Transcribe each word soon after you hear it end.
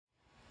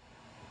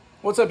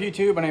What's up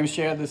YouTube? My name is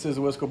Chad. This is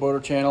the Wisco Boater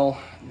channel.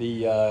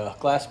 The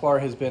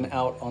Glasspar has been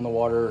out on the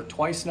water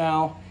twice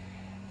now,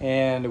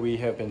 and we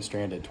have been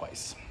stranded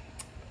twice.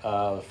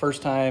 The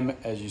first time,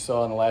 as you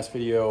saw in the last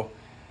video,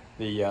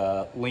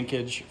 the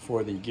linkage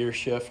for the gear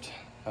shift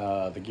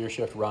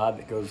rod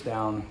that goes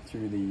down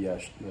through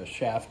the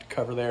shaft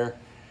cover there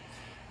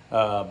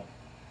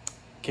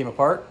came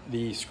apart.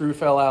 The screw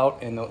fell out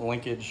and the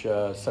linkage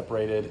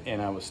separated,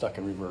 and I was stuck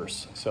in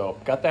reverse. So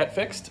got that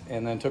fixed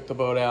and then took the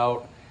boat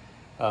out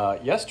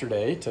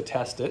yesterday to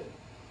test it,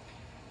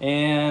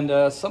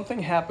 and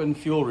something happened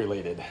fuel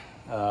related.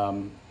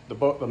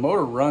 The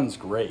motor runs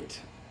great,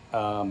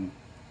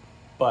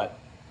 but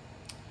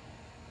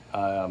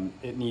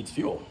it needs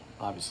fuel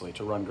obviously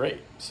to run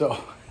great. So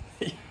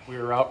we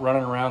were out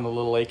running around the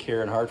little lake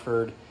here in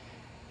Hartford,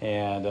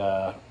 and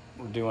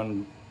we're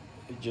doing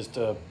just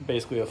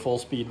basically a full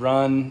speed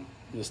run,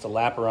 just a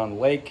lap around the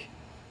lake.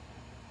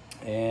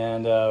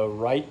 And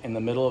right in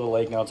the middle of the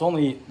lake, now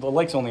the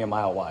lake's only a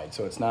mile wide,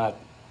 so it's not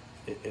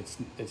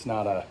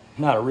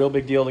a real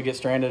big deal to get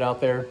stranded out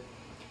there.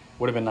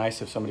 Would have been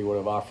nice if somebody would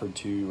have offered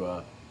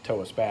to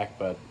tow us back,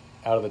 but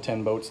out of the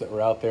 10 boats that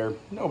were out there,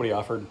 nobody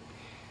offered.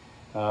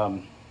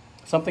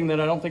 Something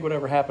that I don't think would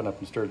ever happen up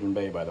in Sturgeon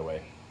Bay, by the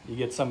way. You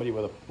get somebody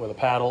with a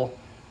paddle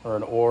or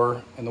an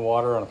oar in the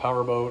water on a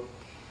power boat,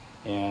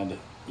 and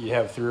you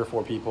have 3 or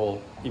 4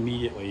 people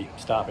immediately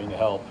stopping to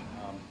help.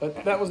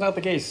 But that was not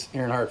the case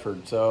here in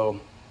Hartford, so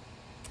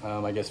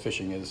I guess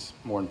fishing is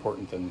more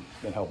important than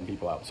helping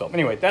people out. So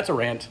anyway, that's a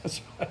rant.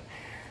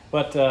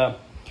 But I'm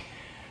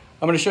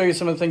going to show you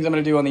some of the things I'm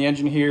going to do on the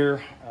engine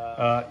here.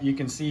 You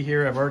can see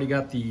here I've already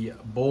got the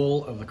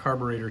bowl of the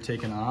carburetor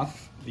taken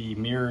off. The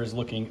mirror is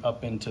looking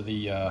up into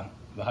the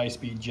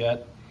high-speed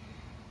jet,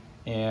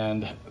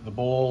 and the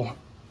bowl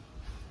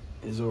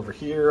is over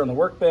here on the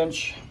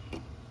workbench.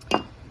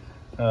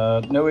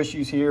 No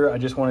issues here. I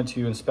just wanted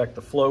to inspect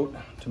the float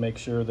to make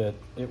sure that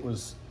it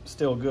was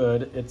still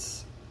good.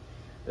 It's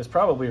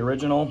probably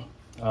original.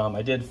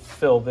 I did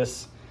fill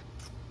this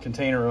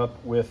container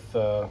up with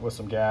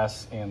some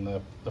gas, and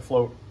the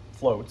float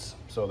floats,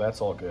 so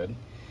that's all good.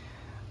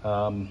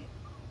 I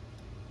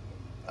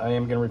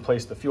am going to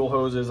replace the fuel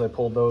hoses. I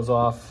pulled those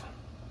off.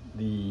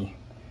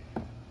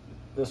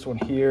 This one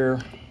here,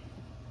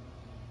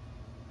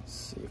 let's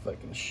see if I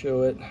can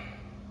show it.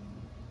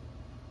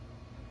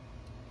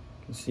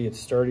 You can see it's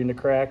starting to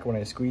crack when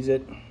I squeeze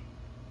it,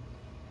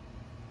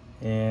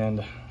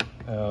 and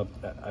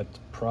it's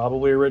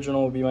probably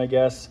original would be my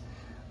guess.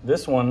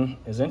 This one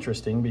is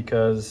interesting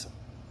because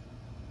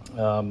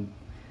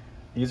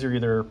these are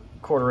either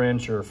 1/4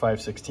 inch or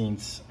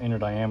 5/16 inner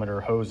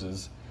diameter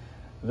hoses.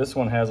 This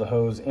one has a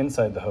hose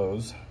inside the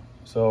hose,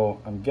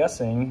 so I'm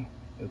guessing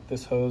that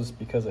this hose,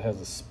 because it has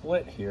a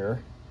split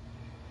here,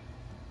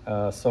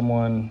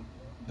 someone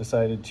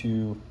decided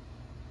to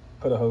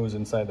put a hose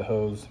inside the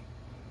hose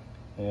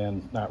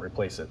and not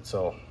replace it.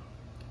 So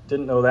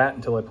didn't know that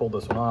until I pulled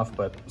this one off,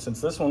 but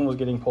since this one was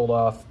getting pulled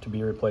off to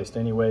be replaced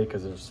anyway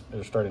because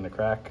they're starting to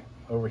crack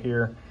over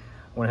here,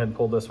 went ahead and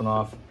pulled this one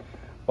off,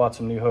 bought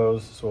some new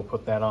hose, so we'll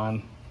put that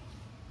on.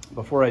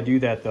 Before I do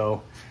that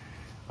though,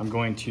 I'm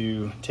going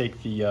to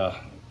take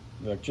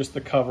just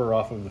the cover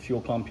off of the fuel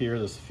pump here.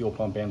 This is the fuel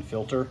pump and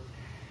filter.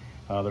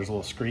 There's a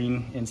little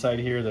screen inside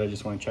here that I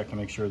just want to check to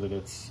make sure that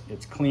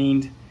it's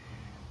cleaned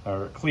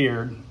or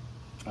cleared.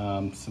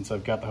 Since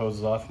I've got the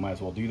hoses off, might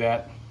as well do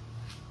that.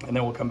 And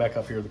then we'll come back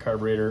up here to the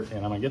carburetor,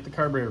 and I'm gonna get the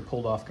carburetor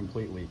pulled off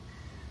completely.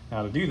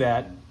 Now to do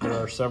that, there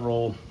are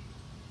several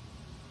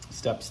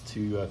steps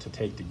to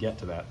take to get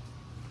to that.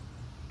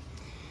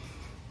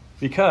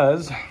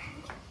 Because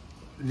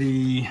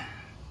the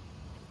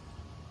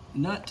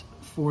nut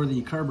for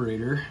the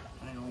carburetor,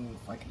 I don't know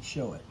if I can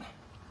show it.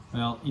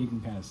 Well, you can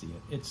kind of see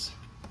it. It's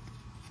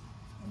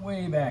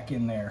way back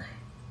in there.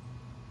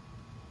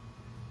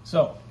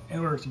 So in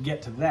order to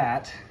get to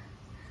that,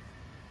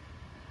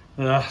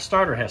 the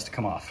starter has to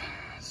come off.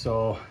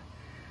 So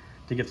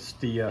to get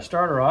the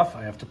starter off,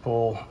 I have to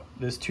pull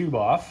this tube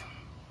off.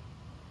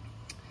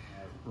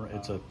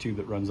 It's a tube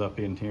that runs up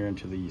in here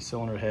into the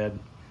cylinder head.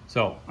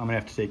 So I'm gonna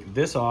have to take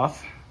this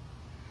off,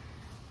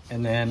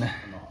 and then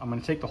I'm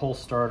gonna take the whole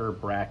starter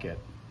bracket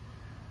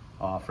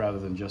off rather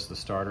than just the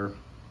starter.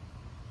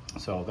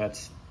 So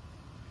that's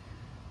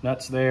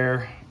nuts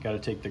there. Got to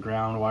take the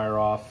ground wire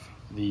off.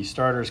 The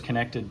starter is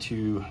connected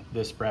to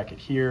this bracket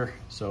here,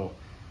 so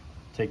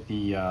take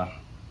the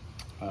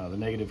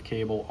negative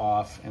cable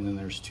off, and then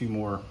there's 2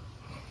 more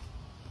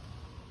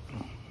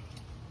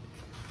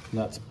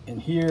nuts in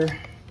here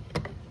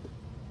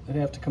that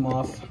have to come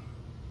off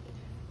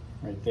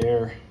right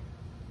there,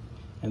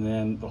 and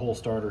then the whole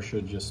starter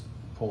should just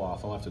pull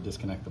off. I'll have to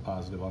disconnect the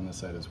positive on this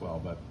side as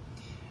well,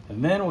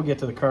 and then we'll get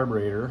to the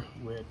carburetor.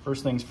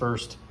 First things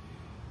first,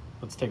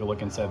 let's take a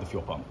look inside the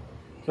fuel pump.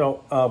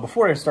 So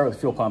before I start with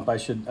the fuel pump, I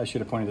should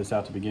have pointed this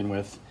out to begin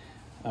with.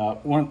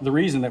 The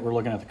reason that we're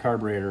looking at the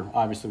carburetor,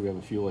 obviously we have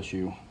a fuel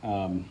issue.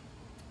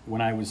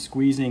 When I was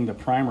squeezing the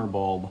primer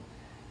bulb,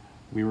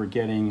 we were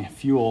getting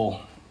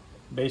fuel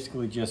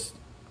basically just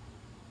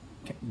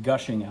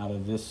gushing out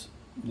of this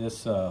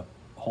this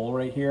hole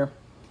right here,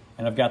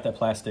 and I've got that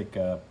plastic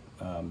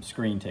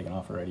screen taken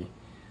off already.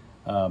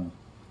 So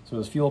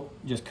there's fuel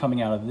just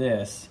coming out of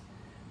this,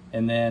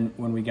 and then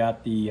when we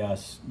got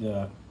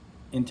the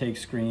intake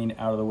screen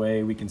out of the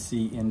way, we can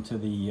see into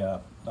the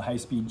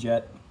high-speed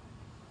jet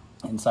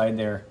inside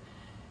there,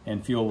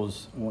 and fuel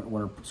was, when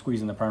we're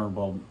squeezing the primer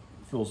bulb,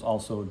 fuel's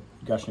also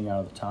gushing out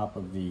of the top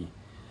of the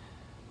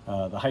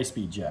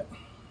high-speed jet.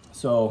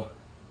 So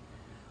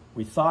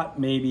we thought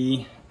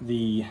maybe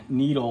the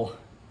needle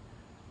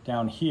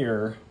down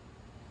here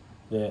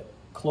that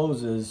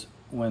closes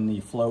when the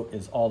float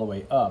is all the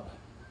way up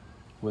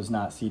was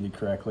not seated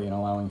correctly and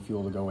allowing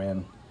fuel to go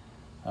in.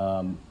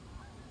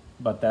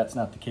 But that's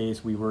not the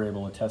case. We were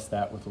able to test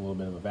that with a little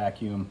bit of a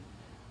vacuum.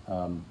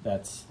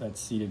 That's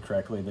seated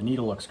correctly. The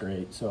needle looks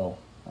great, so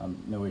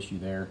no issue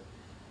there.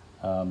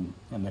 And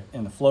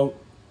the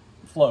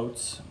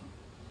floats,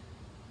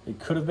 it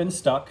could have been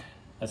stuck.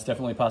 That's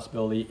definitely a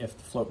possibility. If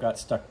the float got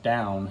stuck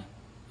down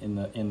in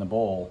the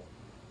bowl,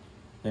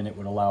 then it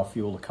would allow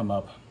fuel to come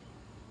up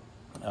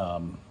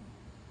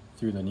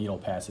through the needle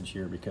passage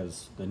here,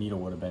 because the needle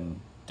would have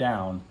been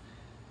down,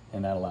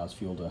 and that allows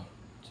fuel to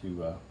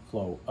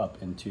flow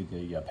up into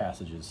the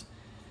passages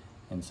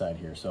inside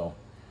here. So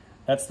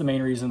that's the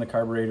main reason the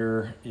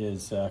carburetor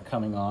is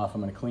coming off.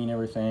 I'm going to clean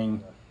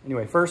everything.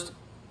 Anyway, first,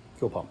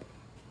 fuel pump.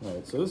 All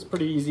right, so this is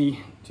pretty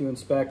easy to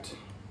inspect.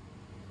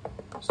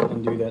 Just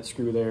undo that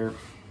screw there.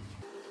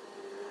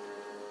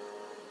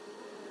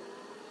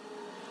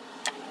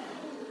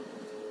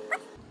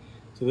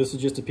 So this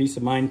is just a peace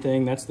of mind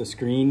thing. That's the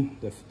screen.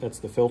 That's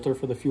the filter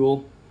for the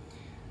fuel.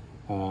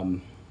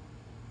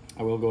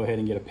 I will go ahead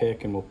and get a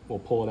pick and we'll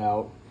pull it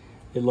out.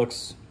 It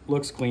looks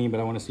clean, but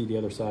I want to see the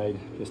other side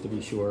just to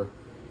be sure.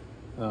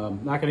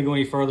 Not going to go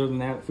any further than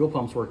that. Fuel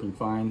pump's working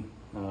fine.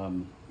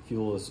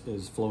 Fuel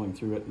is flowing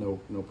through it, no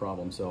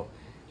problem. So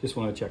just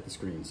want to check the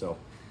screen. So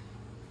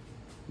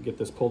get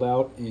this pulled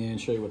out and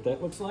show you what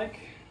that looks like.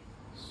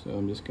 So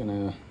I'm just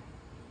gonna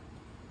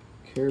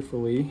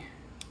carefully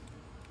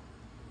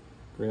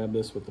grab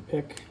this with the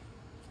pick.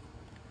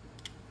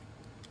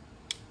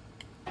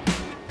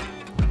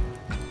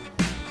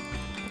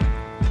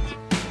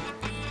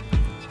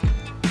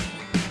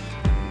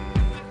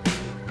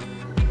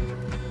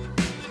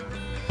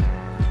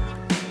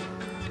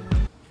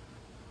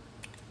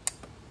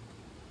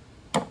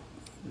 There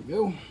we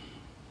go.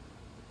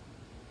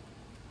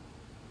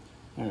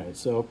 All right,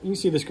 so you can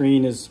see the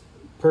screen is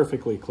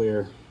perfectly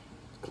clear,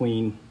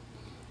 clean,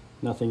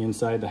 nothing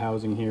inside the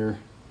housing here.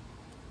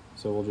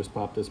 So we'll just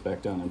pop this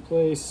back down in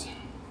place.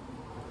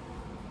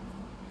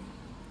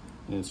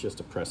 And it's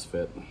just a press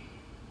fit.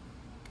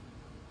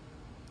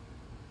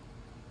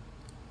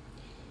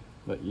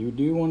 But you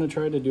do want to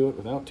try to do it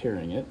without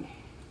tearing it.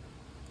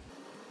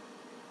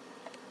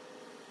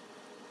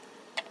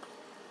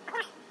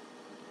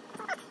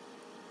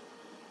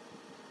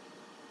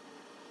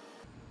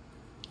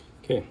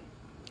 Okay.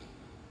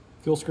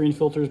 Fuel screen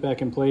filters back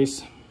in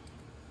place,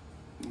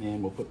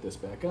 and we'll put this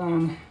back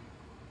on.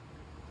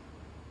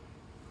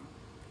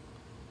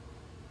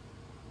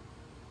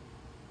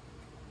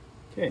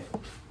 Okay.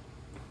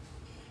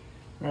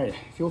 All right,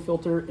 fuel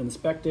filter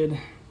inspected.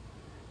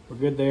 We're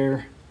good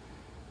there.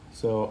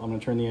 So I'm gonna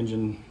turn the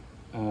engine,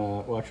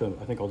 well actually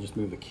I think I'll just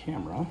move the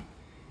camera.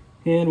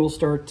 And we'll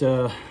start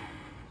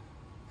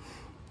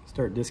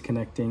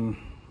disconnecting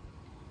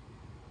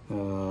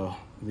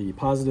the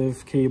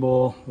positive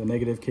cable, the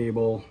negative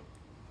cable.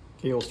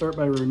 Okay, we'll start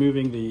by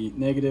removing the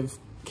negative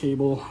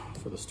cable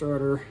for the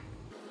starter.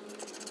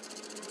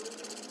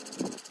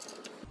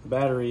 The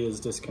battery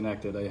is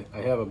disconnected. I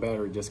have a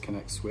battery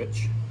disconnect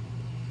switch,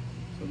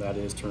 so that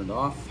is turned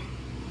off.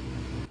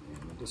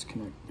 And we'll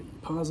disconnect the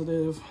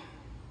positive.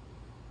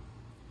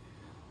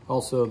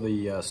 Also,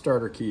 the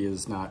starter key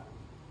is not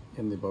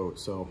in the boat,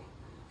 so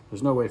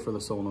there's no way for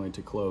the solenoid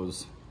to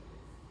close.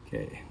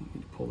 Okay, let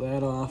me pull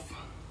that off.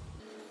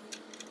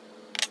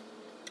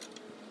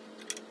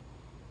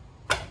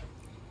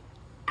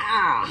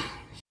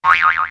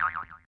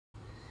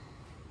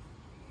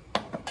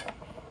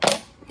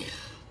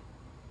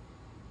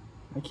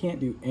 I can't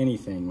do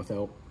anything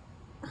without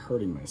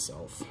hurting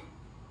myself.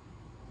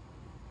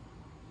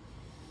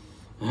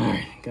 All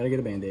right, gotta get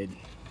a Band-Aid.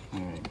 All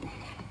right,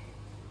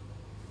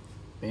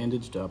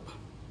 bandaged up.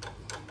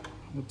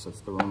 Oops,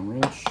 that's the wrong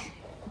wrench.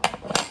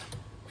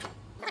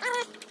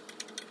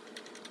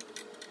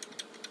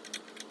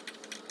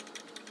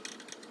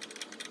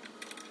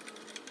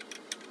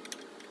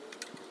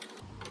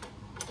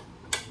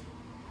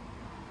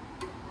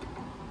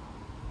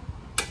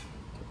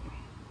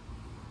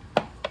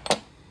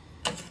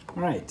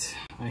 All right,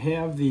 I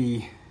have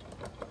the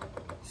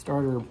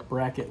starter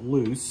bracket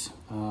loose.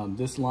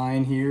 This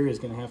line here is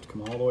going to have to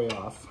come all the way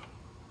off.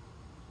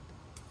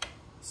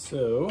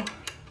 So,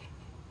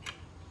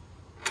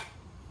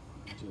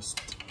 just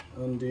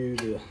undo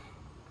the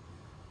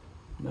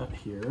nut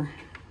here.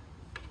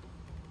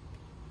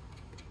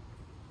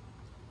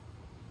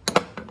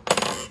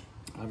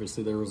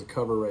 Obviously there was a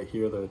cover right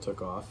here that I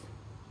took off.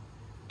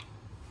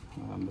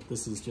 But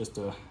this is just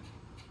a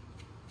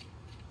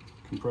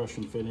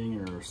compression fitting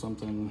or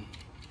something,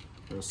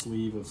 or a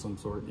sleeve of some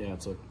sort. Yeah,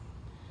 it's a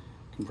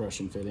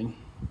compression fitting.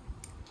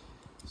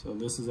 So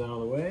this is out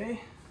of the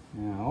way.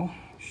 Now,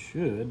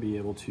 should be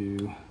able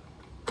to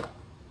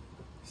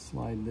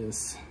slide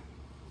this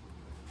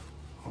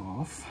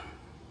off.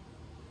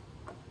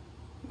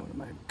 What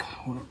am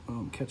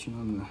I'm catching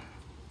on the...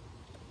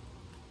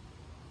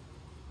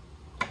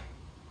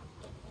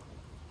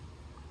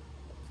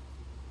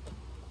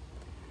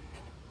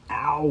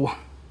 Ow!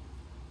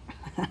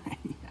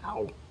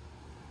 Ow!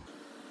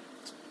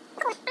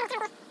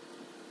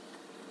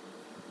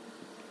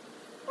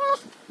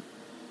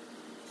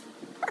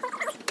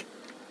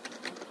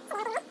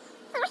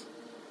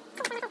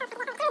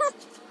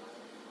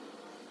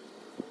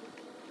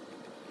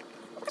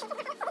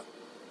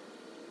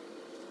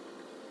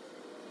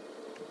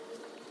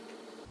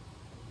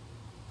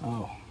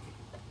 Oh,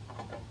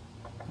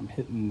 I'm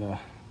hitting the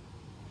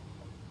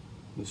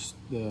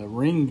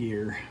ring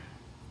gear.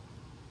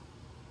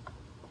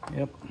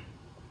 Yep,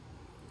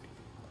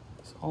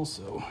 it's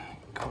also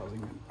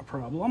causing a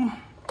problem.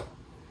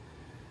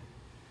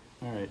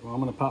 All right, well,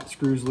 I'm gonna pop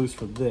screws loose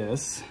for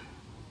this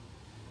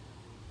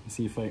and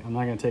see if I'm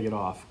not gonna take it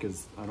off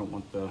because I don't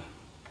want the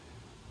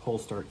pull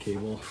start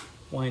cable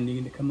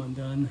winding to come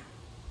undone.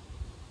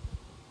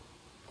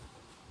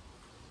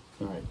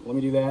 All right, let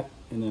me do that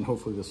and then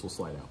hopefully this will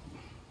slide out.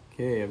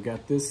 Okay, I've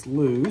got this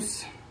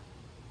loose.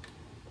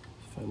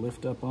 If I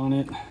lift up on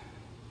it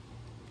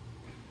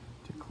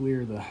to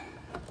clear the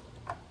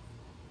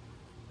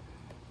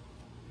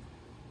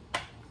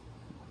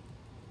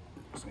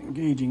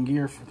engaging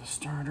gear for the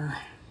starter.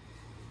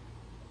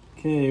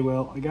 Okay,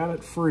 well, I got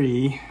it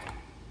free.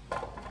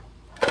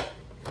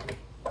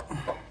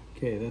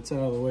 Okay, that's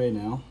out of the way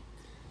now.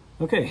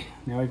 Okay,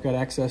 now I've got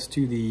access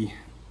to the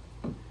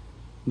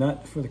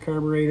nut for the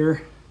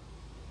carburetor.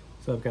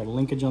 So I've got a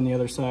linkage on the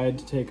other side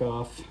to take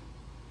off.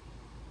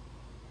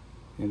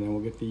 And then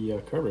we'll get the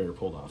carburetor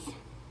pulled off.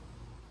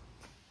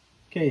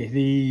 Okay,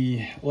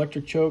 the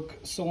electric choke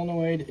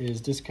solenoid is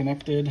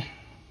disconnected.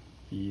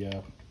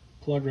 The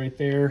plug right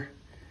there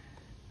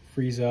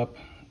frees up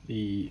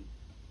the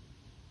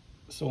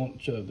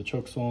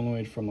choke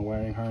solenoid from the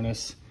wiring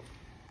harness.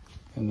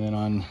 And then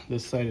on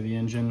this side of the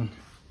engine,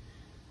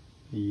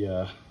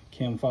 the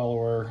cam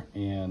follower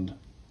and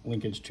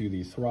linkage to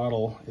the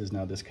throttle is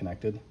now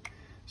disconnected.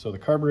 So the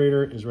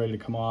carburetor is ready to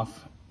come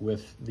off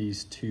with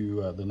these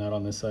two, the nut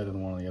on this side and the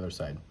one on the other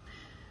side.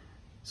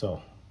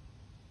 So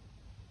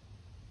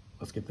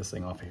let's get this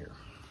thing off of here.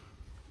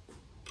 All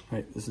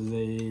right, this is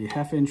a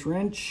 1/2 inch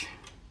wrench.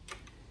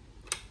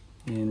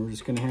 And we're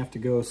just gonna have to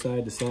go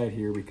side to side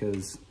here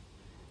because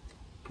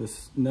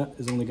this nut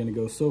is only gonna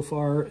go so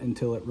far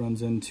until it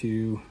runs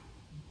into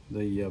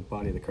the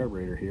body of the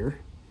carburetor here.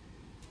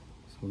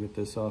 So we'll get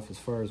this off as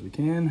far as we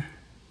can.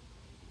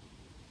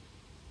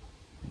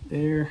 Right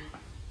there.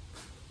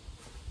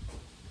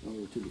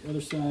 Over to the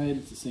other side,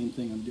 it's the same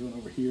thing I'm doing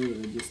over here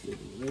that I just did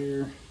over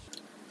there.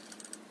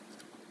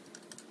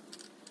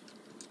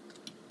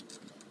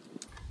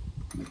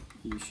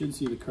 You should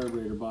see the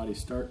carburetor body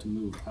start to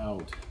move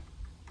out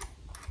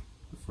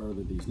the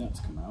farther these nuts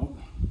come out.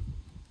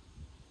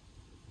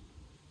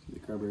 So the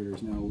carburetor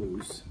is now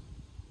loose.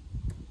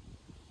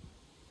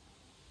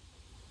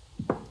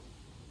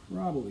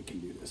 Probably can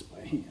do this by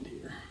hand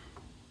here.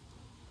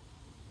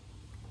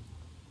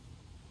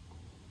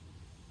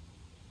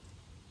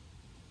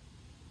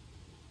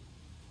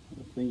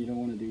 The thing you don't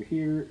want to do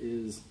here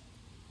is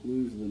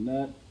lose the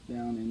nut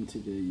down into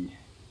the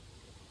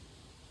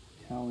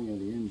cowling of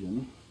the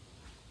engine.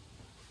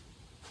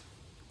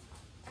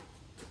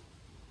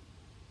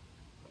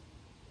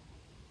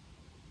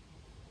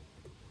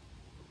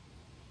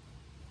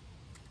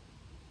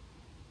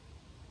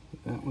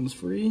 That one's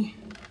free.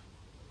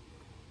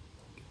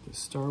 Get this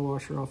star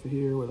washer off of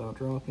here without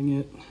dropping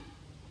it.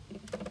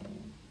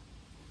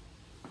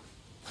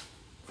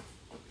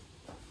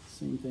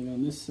 Same thing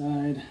on this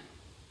side.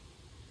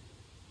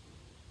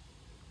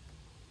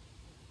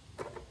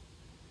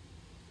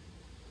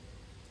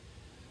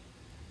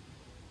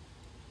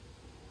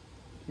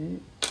 Okay,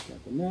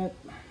 got the nut.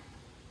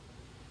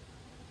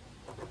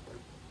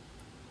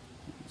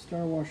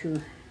 Star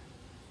washer.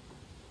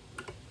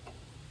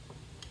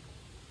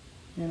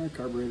 And our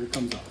carburetor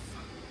comes off.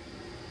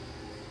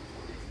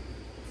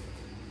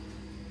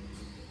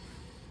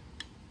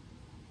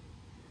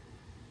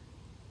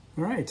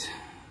 All right,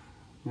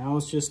 now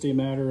it's just a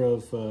matter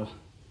of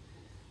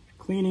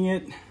cleaning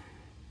it,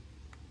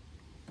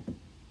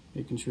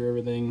 making sure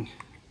everything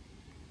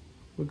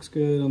looks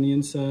good on the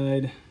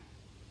inside.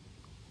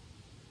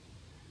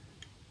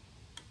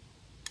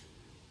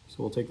 So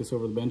we'll take this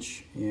over the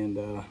bench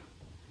and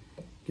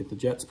get the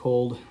jets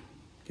pulled,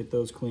 get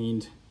those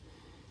cleaned.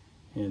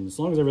 And as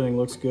long as everything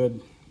looks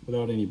good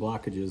without any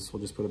blockages, we'll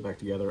just put it back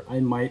together.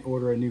 I might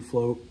order a new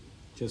float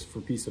just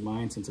for peace of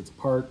mind since it's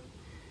apart.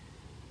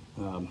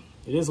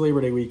 It is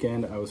Labor Day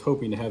weekend. I was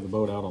hoping to have the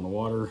boat out on the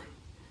water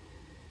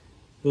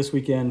this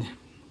weekend,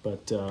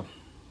 but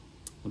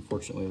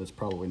unfortunately that's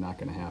probably not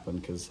going to happen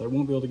because I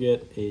won't be able to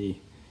get a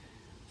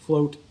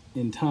float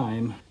in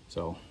time,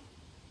 so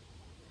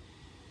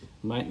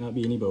might not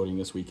be any boating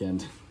this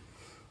weekend.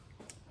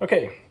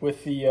 Okay,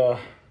 with the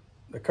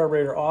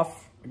carburetor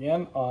off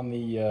again on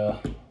the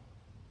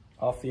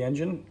off the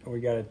engine, we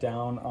got it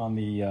down on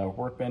the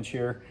workbench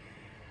here.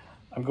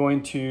 I'm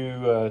going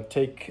to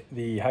take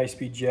the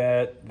high-speed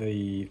jet,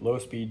 the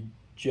low-speed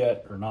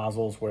jet or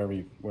nozzles, whatever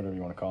you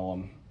want to call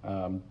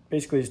them.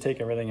 Basically, just take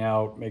everything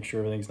out, make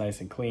sure everything's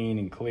nice and clean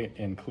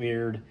and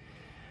cleared.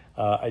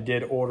 I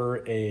did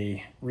order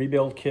a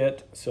rebuild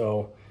kit,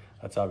 so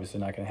that's obviously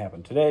not going to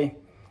happen today.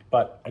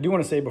 But I do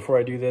want to say before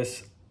I do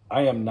this,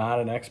 I am not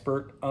an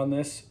expert on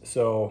this,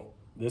 so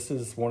this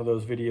is one of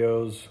those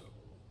videos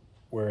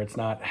where it's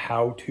not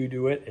how to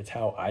do it, it's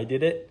how I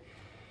did it.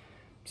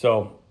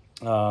 So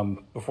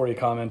before you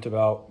comment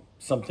about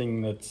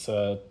something that's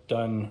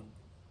done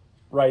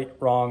right,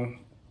 wrong,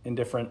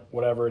 indifferent,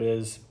 whatever it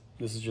is,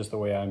 this is just the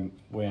way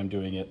I'm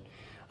doing it.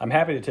 I'm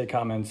happy to take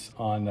comments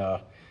on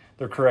the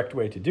correct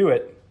way to do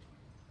it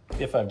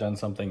if I've done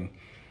something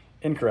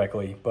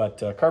incorrectly,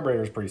 but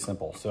carburetor is pretty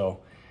simple. So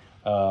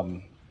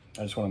I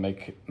just want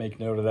to make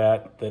note of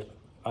that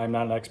I'm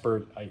not an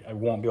expert. I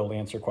won't be able to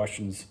answer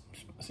questions,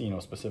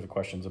 specific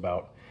questions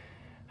about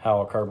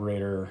how a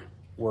carburetor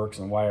works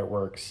and why it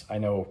works. I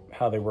know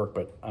how they work,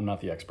 but I'm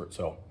not the expert.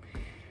 So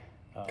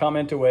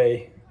comment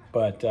away,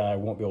 but I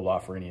won't be able to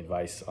offer any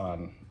advice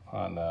on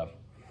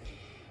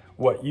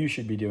what you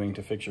should be doing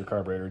to fix your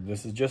carburetor.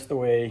 This is just the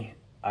way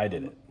I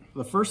did it.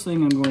 The first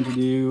thing I'm going to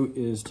do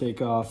is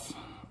take off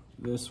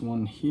this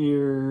one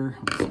here.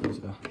 This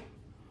is a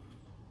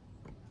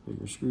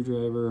bigger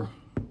screwdriver.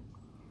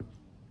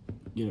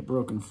 Get it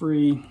broken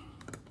free.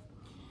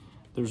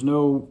 There's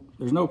no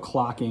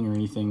clocking or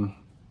anything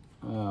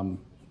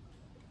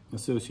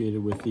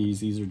associated with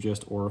these. These are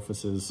just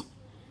orifices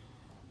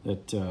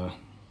that, and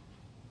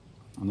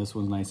this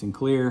one's nice and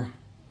clear.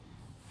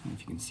 I don't know if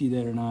you can see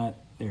that or not.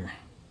 There.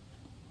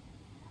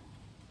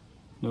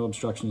 No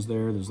obstructions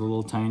there. There's a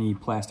little tiny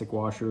plastic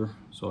washer,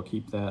 so I'll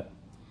keep that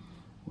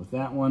with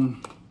that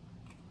one.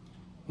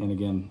 And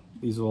again,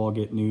 these will all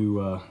get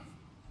new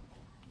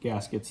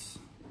gaskets,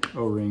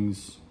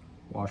 O-rings,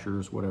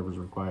 washers, whatever's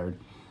required.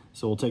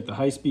 So we'll take the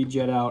high-speed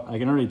jet out. I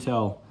can already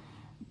tell,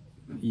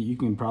 you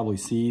can probably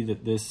see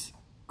that this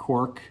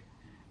cork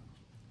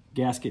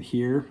gasket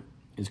here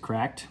is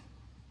cracked.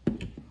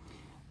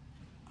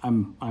 I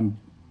don't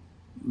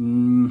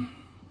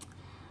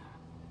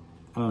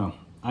know.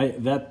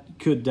 That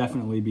could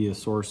definitely be a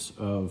source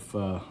of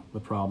the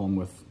problem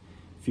with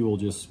fuel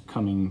just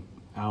coming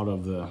out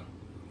of the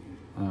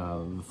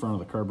front of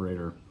the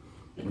carburetor,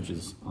 which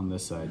is on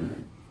this side.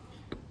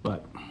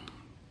 But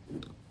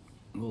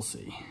we'll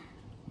see.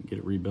 We'll get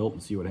it rebuilt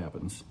and see what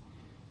happens.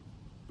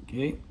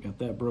 Okay, got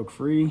that broke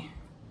free.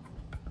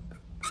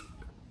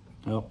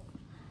 Oh,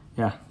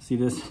 yeah, see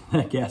this?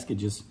 That gasket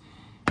just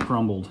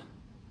crumbled.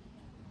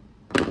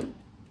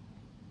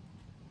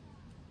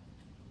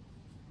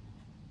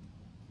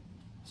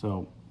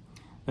 So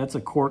that's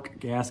a cork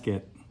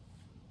gasket,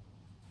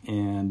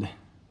 and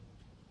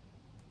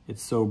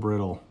it's so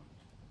brittle,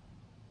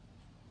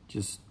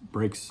 just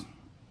breaks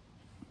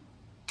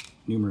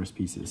numerous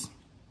pieces.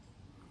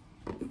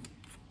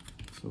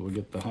 So we'll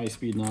get the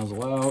high-speed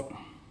nozzle out.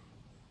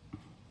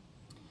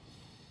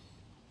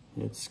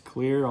 It's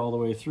clear all the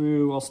way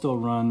through. I'll still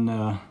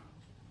run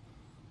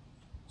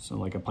so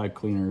like a pipe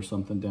cleaner or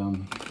something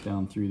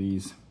down through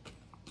these.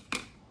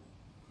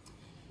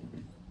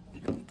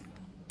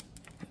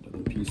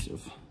 Another piece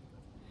of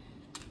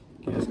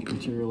gasket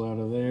material out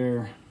of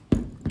there.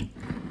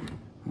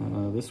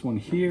 This one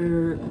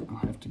here, I'll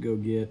have to go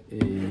get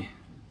a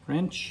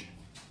wrench.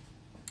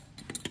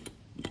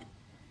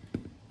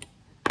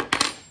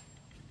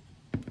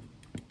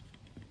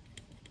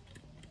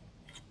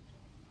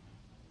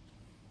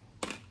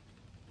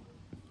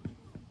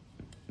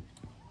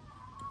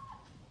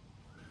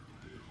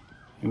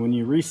 And when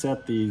you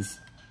reset these,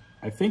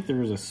 I think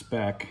there is a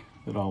spec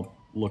that I'll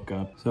look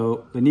up.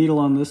 So the needle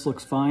on this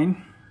looks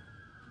fine.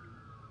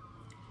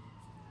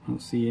 I don't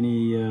see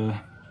any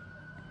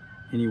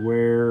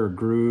wear or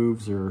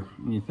grooves or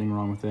anything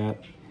wrong with that.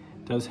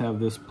 It does have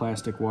this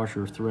plastic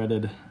washer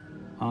threaded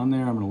on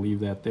there. I'm going to leave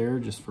that there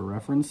just for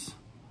reference.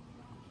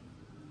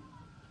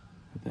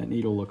 But that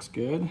needle looks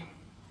good.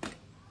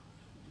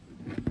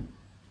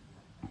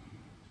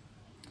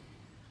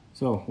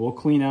 So we'll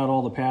clean out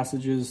all the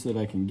passages that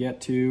I can get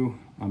to.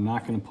 I'm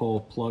not going to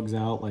pull plugs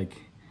out, like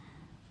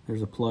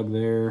there's a plug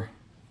there,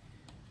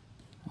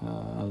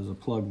 there's a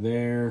plug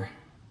there,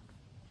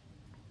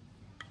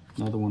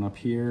 another one up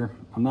here.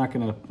 I'm not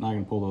gonna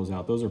pull those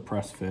out. Those are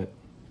press fit.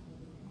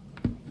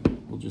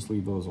 We'll just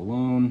leave those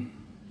alone.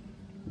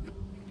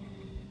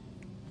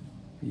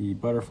 The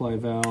butterfly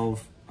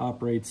valve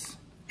operates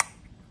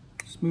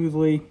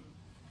smoothly.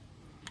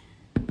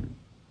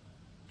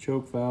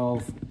 Choke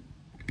valve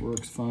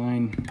works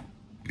fine.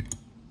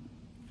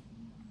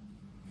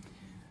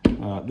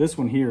 This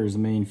one here is the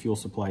main fuel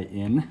supply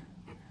in.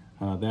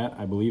 That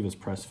I believe is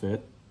press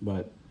fit,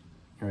 but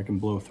here I can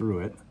blow through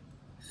it,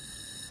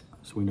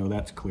 so we know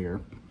that's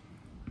clear.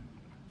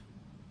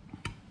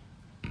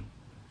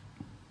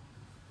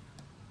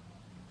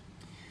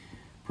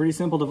 pretty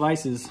simple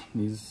devices,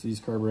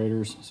 these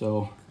carburetors.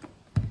 So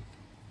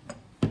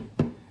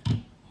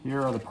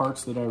here are the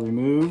parts that I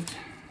removed.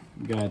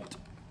 We've got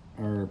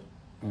our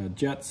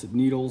jets,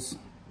 needles,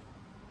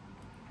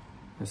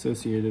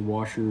 associated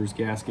washers,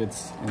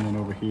 gaskets, and then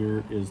over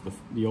here is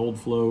the old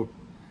float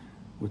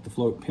with the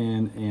float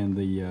pin and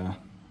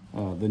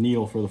the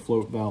needle for the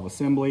float valve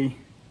assembly,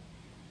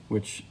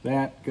 which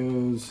that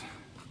goes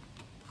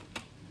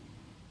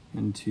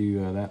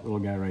into that little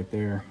guy right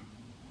there.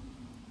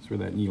 That's where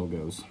that needle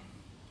goes.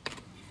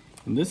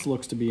 And this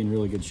looks to be in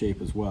really good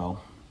shape as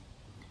well.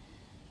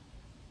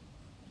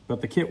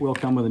 But the kit will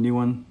come with a new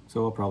one,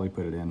 so I'll probably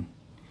put it in.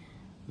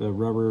 The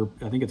rubber,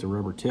 I think it's a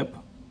rubber tip,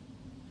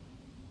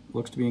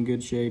 looks to be in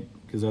good shape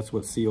because that's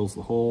what seals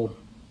the hole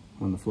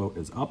when the float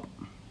is up.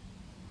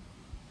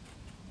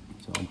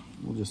 So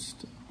we'll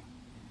just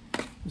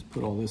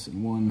put all this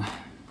in one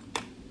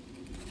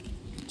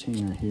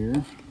container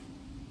here.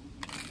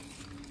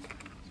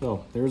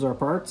 So there's our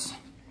parts.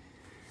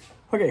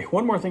 Okay,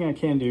 one more thing I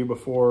can do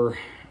before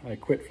I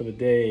quit for the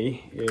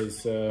day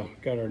is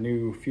got our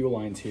new fuel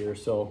lines here.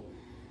 So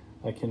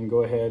I can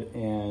go ahead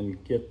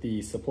and get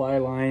the supply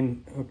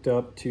line hooked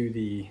up to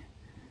the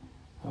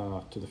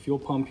fuel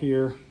pump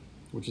here,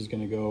 which is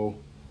going to go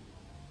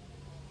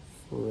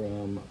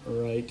from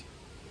right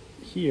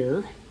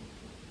here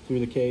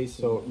through the case.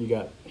 So you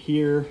got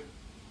here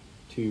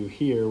to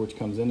here, which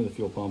comes into the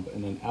fuel pump,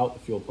 and then out the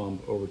fuel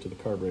pump over to the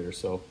carburetor.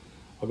 So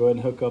I'll go ahead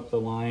and hook up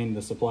the line,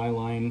 the supply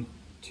line,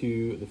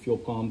 to the fuel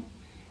pump,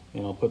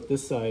 and I'll put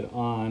this side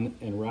on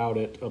and route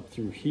it up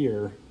through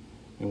here,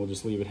 and we'll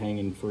just leave it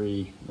hanging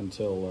free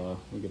until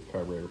we get the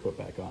carburetor put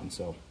back on.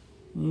 So,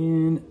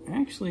 and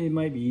actually it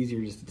might be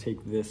easier just to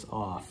take this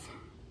off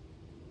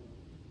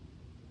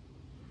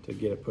to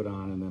get it put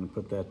on, and then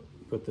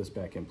put this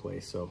back in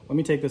place. So let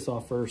me take this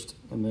off first,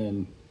 and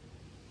then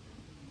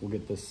we'll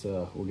get this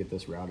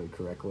routed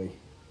correctly.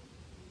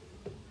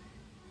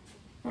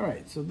 All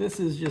right, so this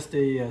is just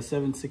a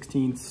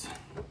 7/16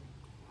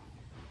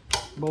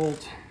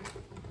 bolt.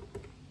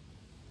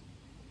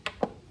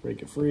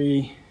 Break it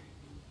free.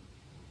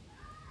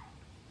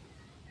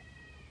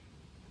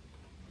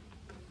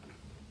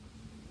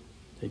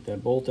 Take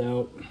that bolt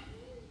out.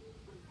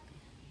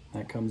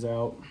 That comes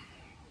out.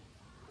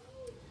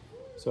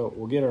 So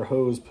we'll get our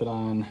hose put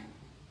on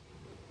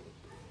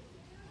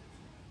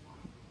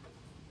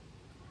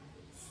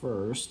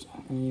first,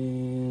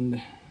 and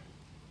let's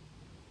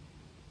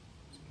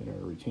get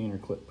our retainer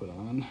clip put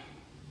on.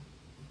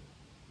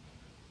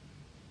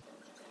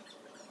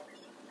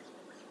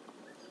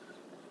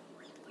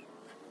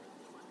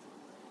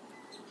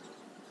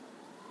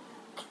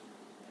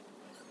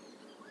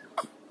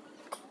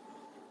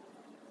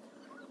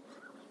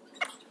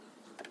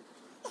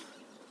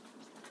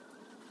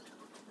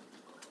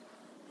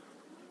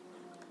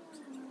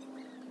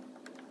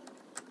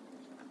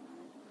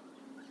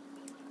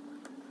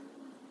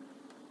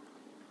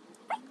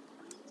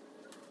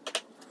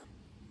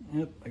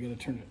 Yep, I gotta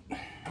turn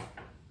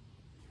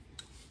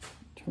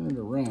it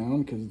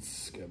around because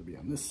it's gotta be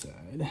on this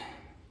side.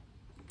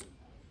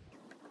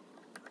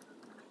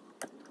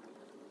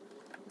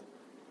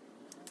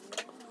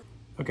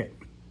 Okay,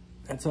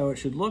 that's how it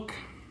should look.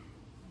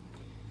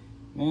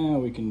 Now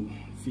we can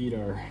feed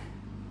our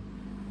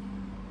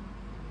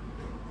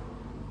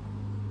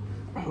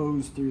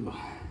hose through the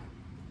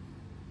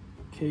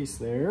case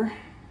there.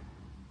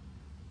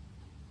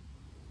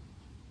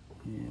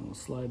 And we'll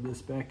slide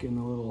this back in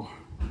the little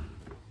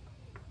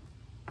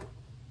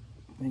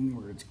thing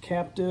where it's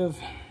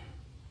captive.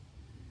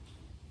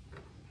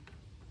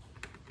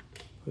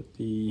 Put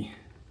the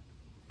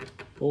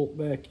bolt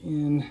back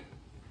in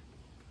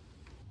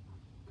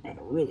at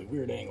a really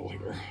weird angle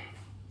here.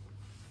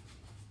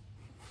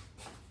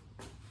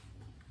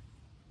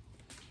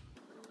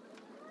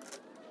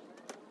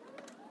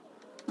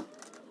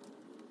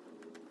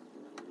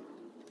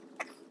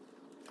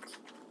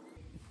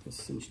 Get this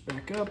cinched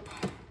back up.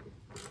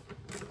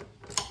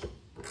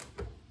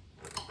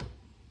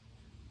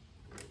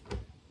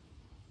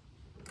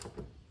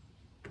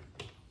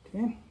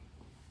 Okay,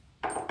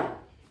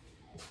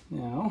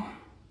 now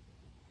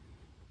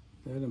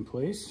that in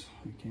place,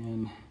 we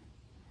can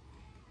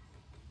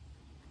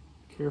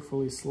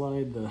carefully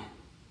slide the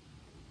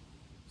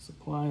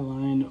supply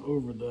line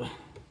over the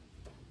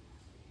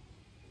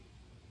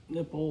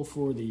nipple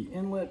for the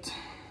inlet.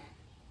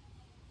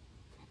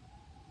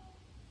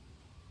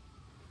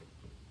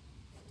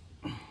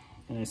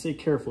 And I say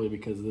carefully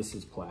because this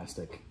is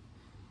plastic.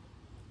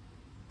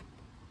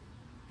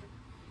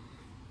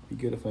 It'd be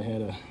good if I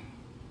had a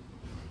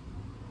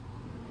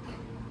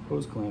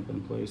hose clamp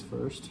in place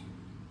first.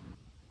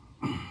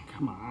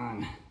 Come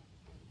on.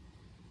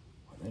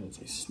 Well, that is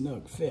a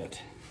snug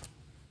fit.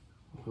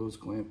 The hose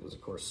clamp is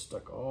of course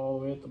stuck all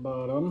the way at the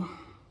bottom.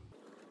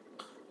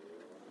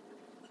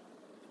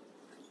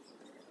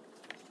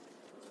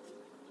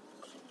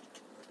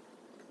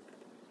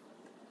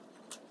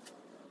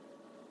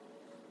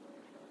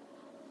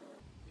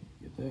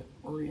 Get that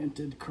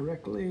oriented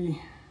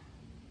correctly.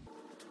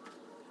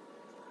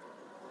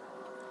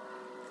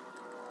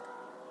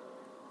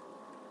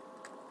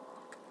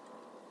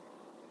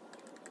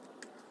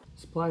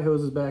 supply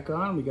hose is back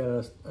on. We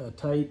got a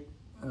tight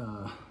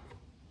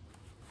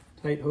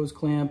hose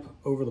clamp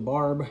over the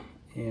barb,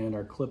 and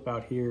our clip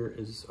out here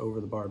is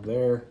over the barb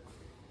there.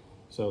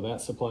 So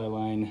that supply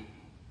line,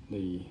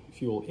 the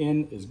fuel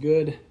in, is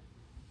good.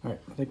 All right,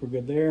 I think we're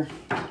good there.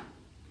 I'm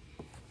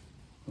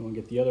gonna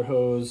get the other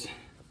hose,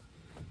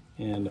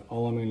 and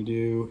all I'm gonna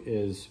do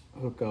is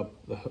hook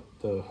up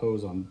the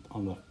hose on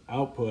the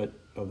output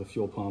of the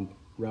fuel pump,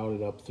 route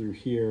it up through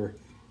here,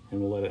 and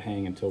we'll let it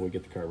hang until we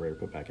get the carburetor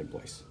put back in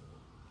place.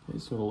 Okay,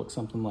 so it'll look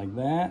something like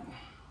that.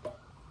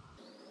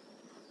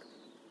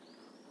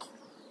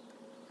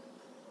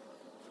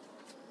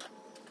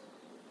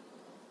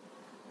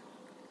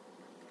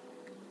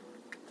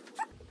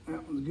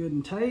 That one's good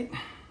and tight.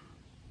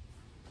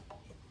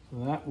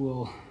 So that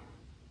will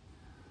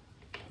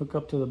hook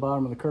up to the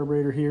bottom of the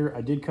carburetor here.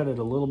 I did cut it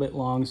a little bit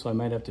long, so I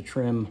might have to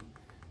trim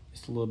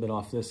just a little bit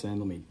off this end.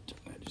 Let me turn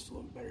that just a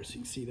little better so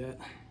you can see that.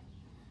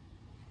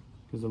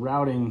 Because the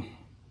routing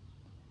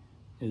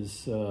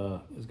is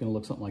going to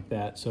look something like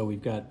that. So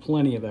we've got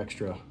plenty of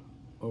extra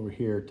over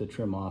here to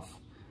trim off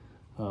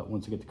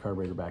once we get the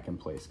carburetor back in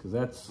place. Because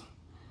that's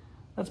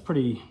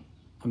pretty,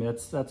 I mean,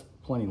 that's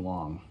plenty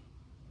long.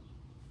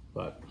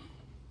 But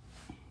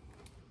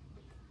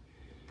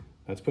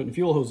that's putting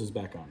fuel hoses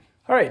back on.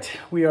 All right,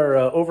 we are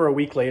over a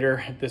week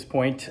later at this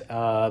point.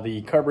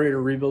 The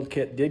carburetor rebuild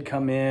kit did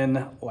come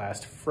in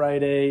last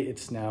Friday.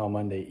 It's now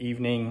Monday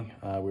evening.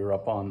 We were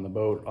up on the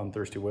boat on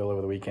Thirsty Whale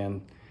over the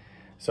weekend.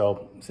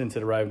 So since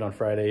it arrived on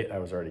Friday, I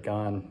was already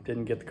gone.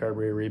 Didn't get the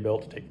carburetor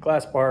rebuilt to take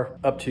Glasspar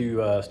up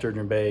to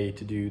Sturgeon Bay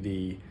to do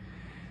the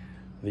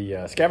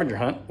scavenger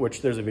hunt,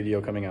 which there's a video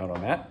coming out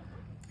on that.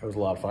 It was a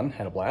lot of fun,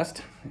 had a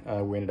blast.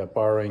 We ended up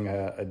borrowing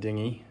a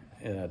dinghy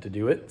to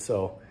do it.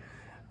 So,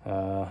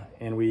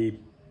 and we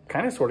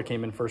kind of sort of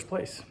came in first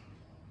place.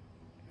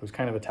 It was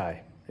kind of a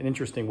tie. An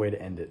interesting way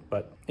to end it,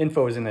 but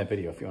info is in that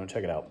video if you want to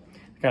check it out.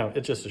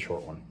 It's just a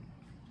short one.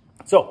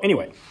 So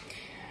anyway,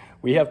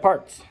 we have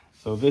parts.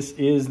 So this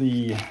is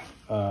the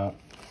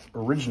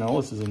original.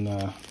 This is in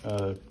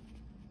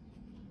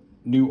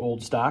new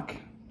old stock,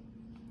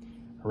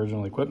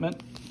 original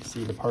equipment. You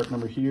see the part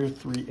number here,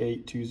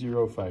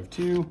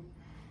 382052.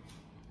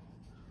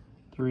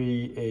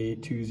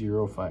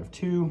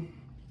 382052.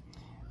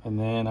 And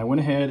then I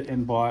went ahead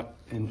and bought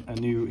a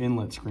new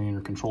inlet screen,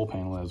 or control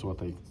panel is what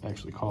they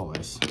actually call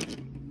this.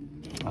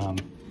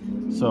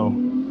 So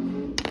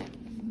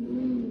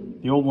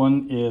the old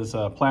one is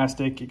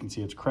plastic. You can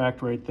see it's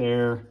cracked right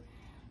there.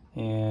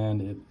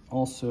 And it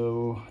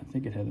also, I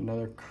think it had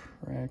another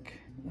crack.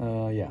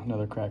 Yeah,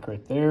 another crack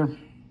right there.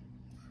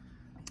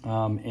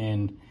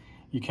 And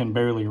you can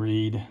barely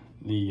read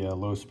the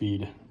low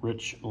speed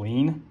rich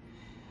lean.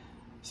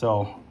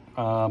 So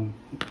I went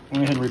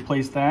ahead and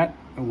replaced that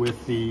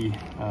with the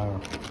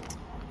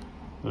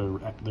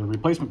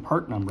replacement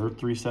part number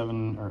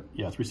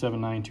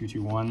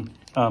 379221.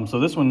 So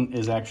this one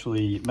is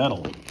actually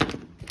metal.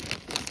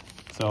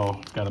 So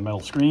it's got a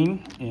metal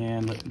screen,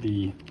 and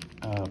the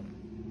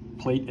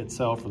plate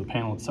itself, or the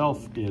panel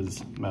itself,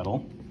 is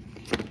metal.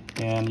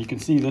 And you can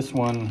see this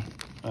one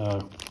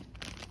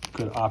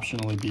could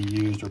optionally be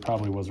used, or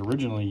probably was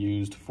originally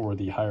used, for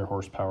the higher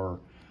horsepower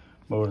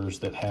motors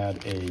that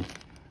had a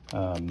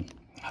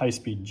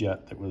high-speed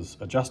jet that was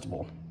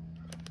adjustable,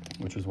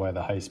 which is why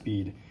the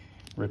high-speed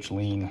rich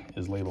lean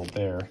is labeled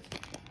there.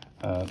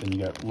 Then you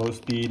got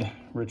low-speed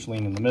rich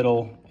lean in the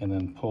middle, and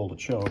then pull to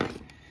choke.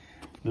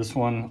 This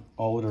one,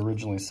 all it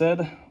originally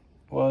said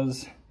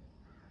was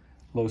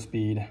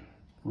low-speed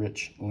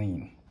rich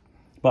lean.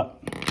 But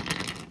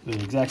the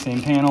exact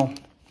same panel,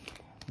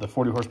 the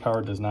 40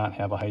 horsepower does not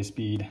have a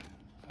high-speed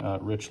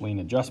rich lean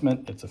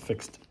adjustment. It's a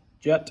fixed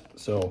jet.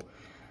 So,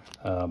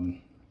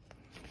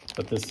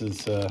 but this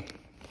is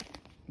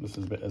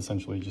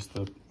essentially just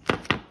the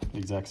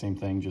exact same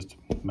thing, just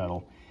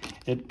metal.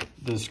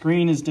 The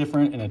screen is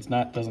different, and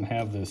doesn't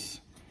have this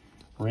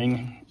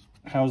ring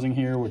housing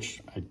here, which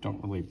I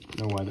don't really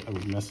know why that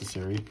would be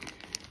necessary.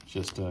 It's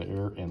just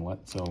air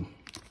inlet, so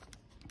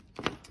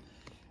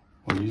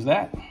we'll use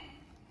that.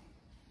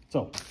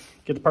 So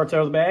get the parts out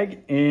of the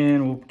bag,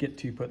 and we'll get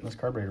to putting this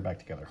carburetor back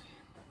together.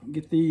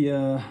 Get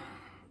the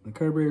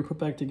carburetor put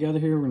back together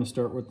here. We're going to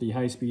start with the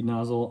high-speed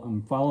nozzle.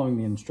 I'm following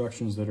the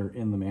instructions that are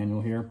in the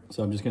manual here,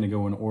 so I'm just going to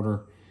go in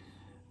order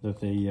that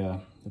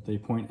they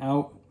point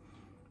out.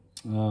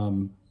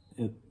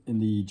 In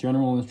the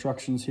general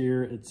instructions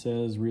here, it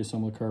says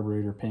reassemble the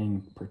carburetor,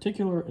 paying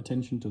particular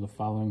attention to the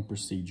following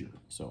procedure.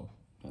 So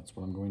that's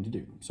what I'm going to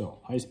do. So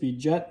high-speed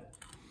jet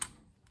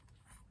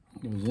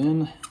goes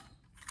in.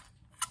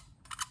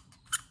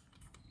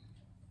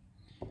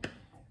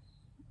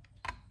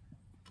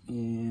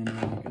 And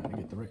I'm going to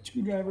get the right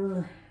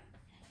screwdriver.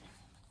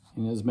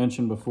 And as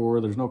mentioned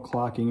before, there's no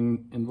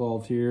clocking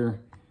involved here.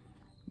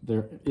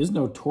 There is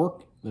no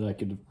torque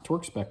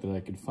spec that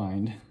I could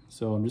find.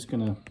 So I'm just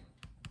going to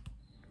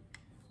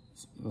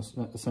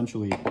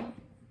essentially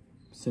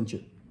cinch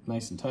it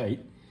nice and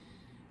tight.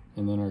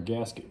 And then our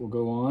gasket will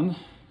go on.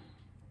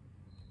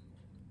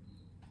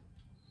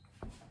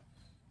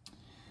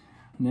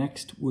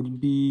 next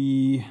would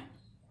be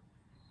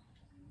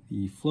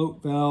the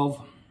float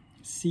valve,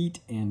 seat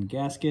and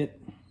gasket,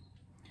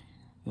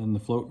 then the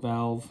float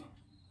valve,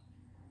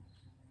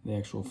 the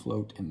actual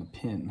float and the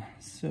pin.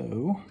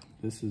 So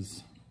this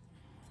is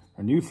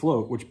our new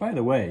float, which by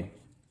the way,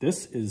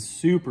 this is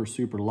super,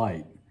 super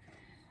light.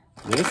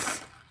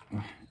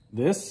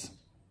 This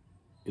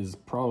is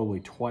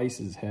probably twice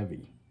as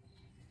heavy.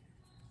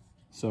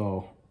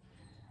 So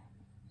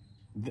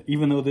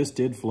even though this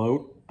did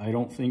float, I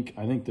think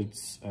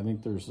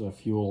there's a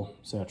fuel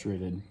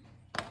saturated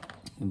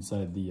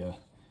inside the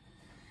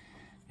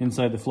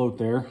float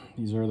there.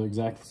 These are the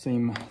exact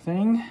same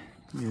thing.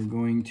 We're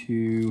going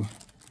to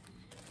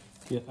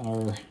get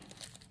our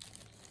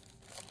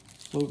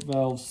float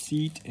valve,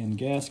 seat, and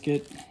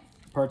gasket.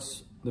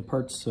 The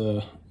parts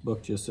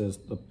book just says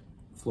the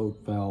float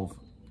valve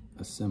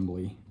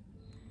assembly.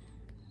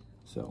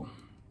 So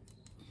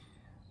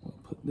I'll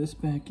put this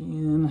back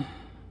in.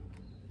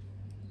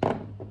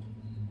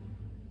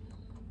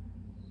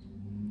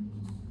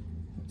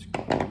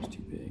 That's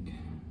too big.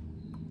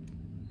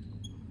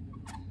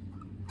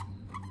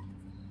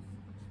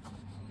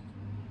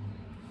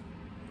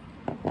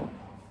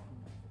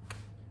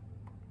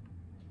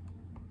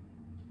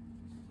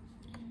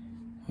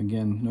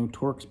 Again, no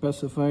torque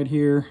specified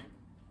here.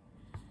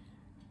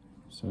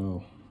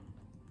 So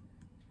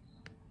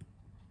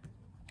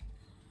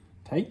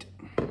tight,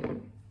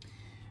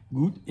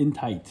 good and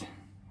tight.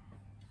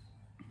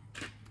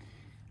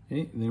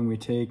 Okay, then we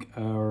take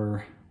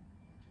our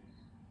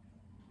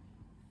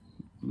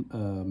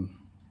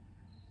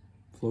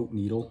float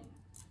needle,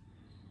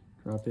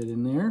 drop it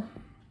in there,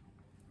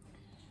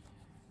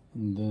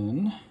 and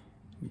then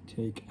we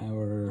take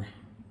our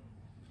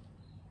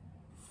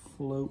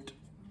float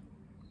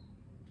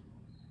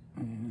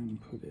and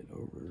put it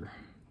over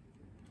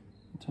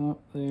the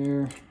top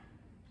there.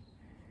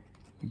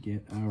 We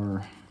get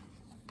our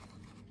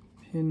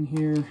pin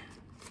here.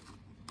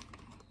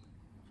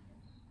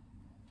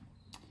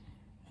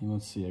 And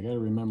let's see, I gotta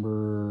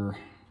remember,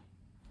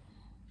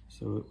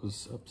 so it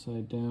was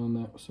upside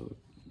down, so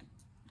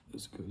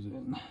this goes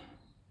in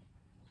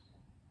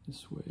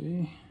this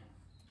way.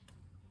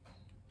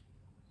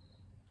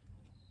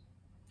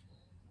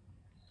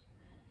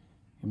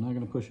 I'm not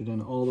going to push it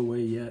in all the way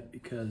yet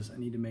because I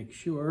need to make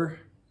sure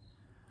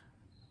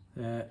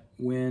that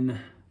when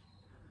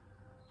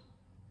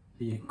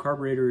the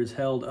carburetor is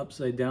held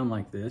upside down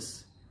like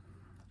this,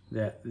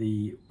 that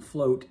the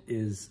float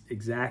is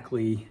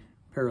exactly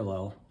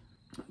parallel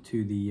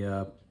to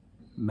the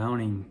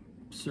mounting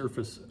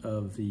surface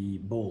of the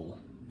bowl,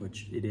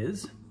 which it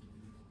is.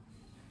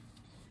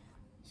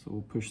 So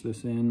we'll push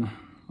this in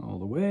all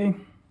the way,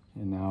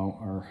 and now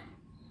our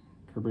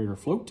carburetor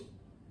float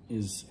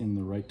is in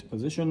the right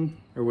position.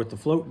 Or with the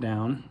float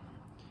down,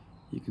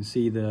 you can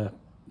see the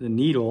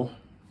needle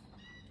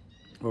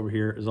over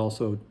here is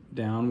also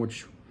down,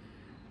 which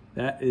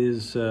that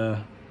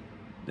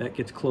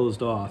gets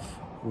closed off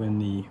when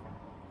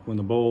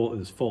the bowl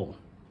is full.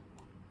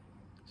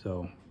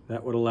 So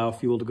that would allow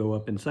fuel to go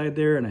up inside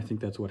there, and I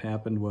think that's what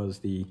happened was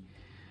the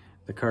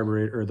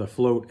carburetor, or the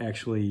float,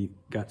 actually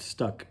got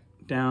stuck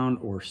down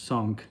or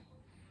sunk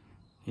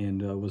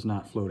and was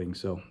not floating.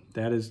 So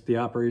that is the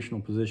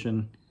operational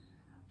position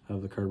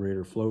of the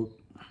carburetor float.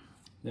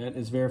 That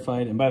is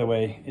verified, and by the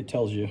way, it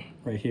tells you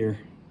right here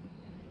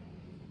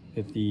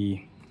that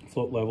the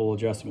float level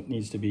adjustment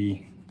needs to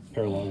be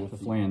parallel with the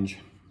flange.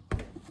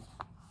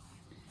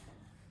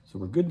 So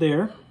we're good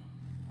there.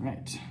 All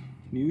right,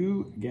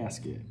 new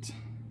gasket.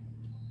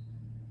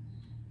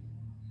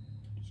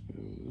 Just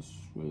go this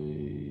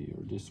way,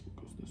 or this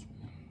goes this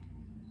way.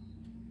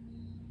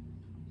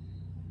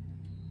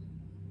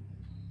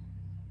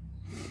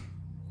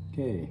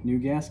 Okay, new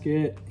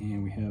gasket,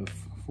 and we have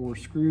 4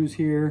 screws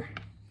here.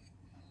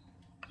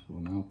 So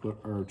we'll now put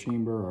our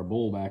chamber, our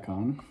bowl back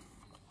on.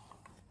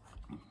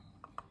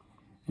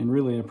 And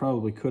really, I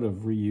probably could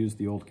have reused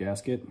the old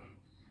gasket.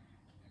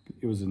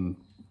 It was in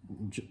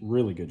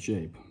really good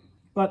shape,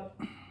 but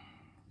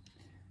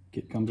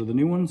kit comes with a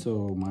new one,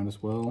 so might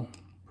as well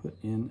put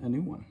in a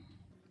new one.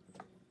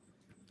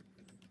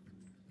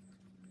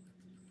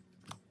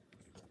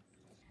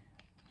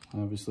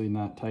 Obviously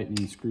not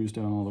tightening screws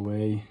down all the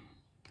way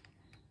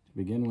to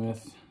begin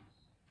with.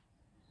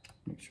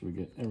 Make sure we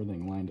get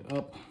everything lined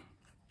up.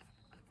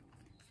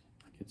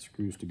 Get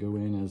screws to go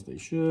in as they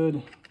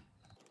should.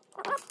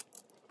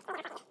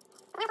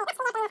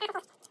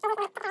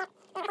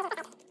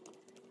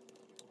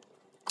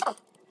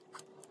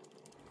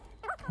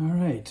 All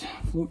right,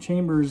 float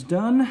chamber is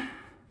done.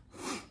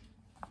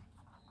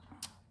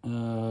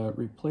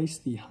 Replace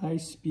the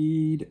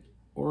high-speed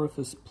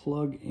orifice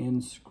plug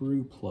and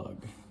screw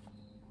plug.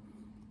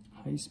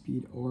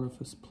 High-speed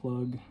orifice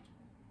plug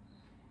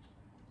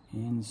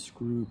and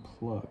screw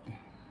plug.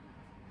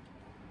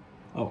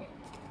 Oh,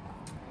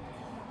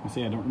 I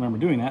see, I don't remember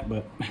doing that,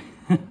 but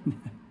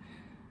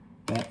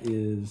that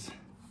is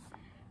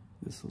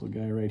this little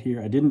guy right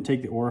here. I didn't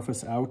take the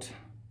orifice out.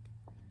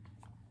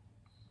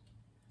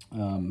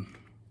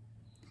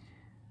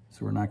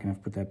 So we're not gonna have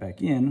to put that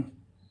back in,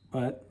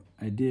 but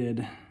I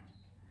did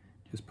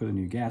just put a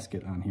new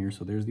gasket on here.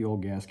 So there's the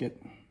old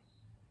gasket.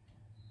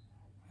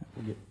 That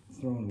will get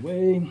thrown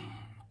away.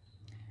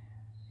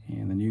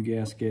 And the new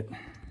gasket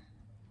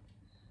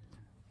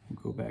will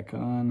go back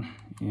on,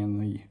 and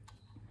the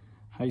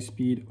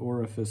high-speed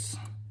orifice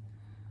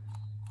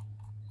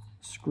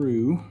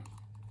screw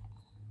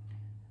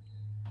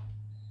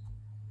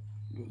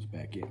goes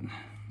back in.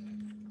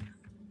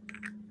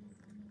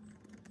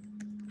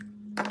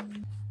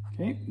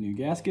 Okay, new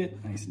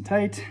gasket, nice and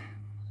tight.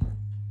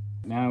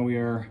 Now we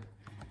are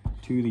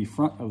to the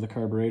front of the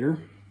carburetor,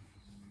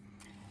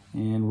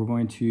 and we're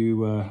going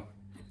to,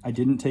 I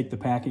didn't take the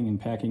packing and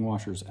packing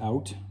washers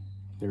out.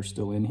 They're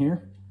still in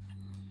here.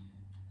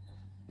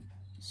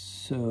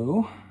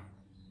 So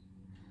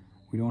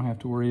we don't have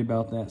to worry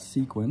about that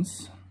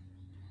sequence.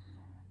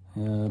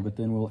 But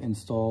then we'll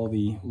install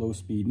the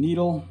low-speed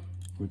needle,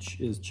 which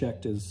is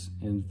checked as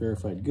and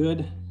verified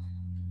good.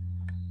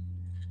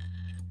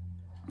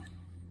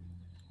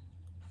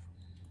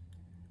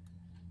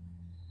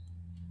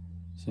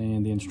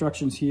 And the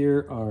instructions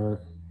here are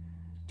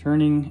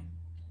turning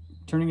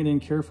it in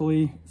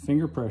carefully,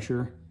 finger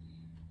pressure,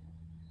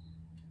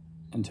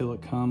 until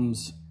it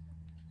comes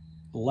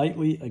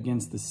lightly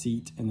against the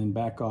seat, and then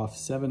back off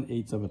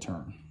 7/8 of a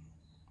turn.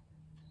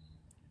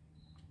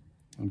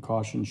 And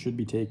caution should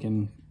be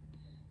taken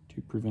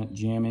to prevent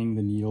jamming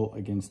the needle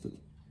against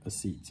the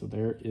seat. So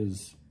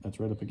that's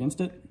right up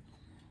against it.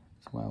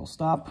 So I'll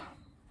stop.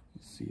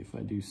 Let's see if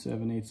I do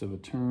 7/8 of a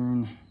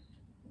turn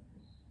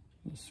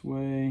this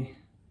way.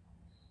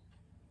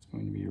 It's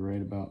going to be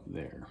right about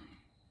there.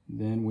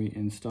 Then we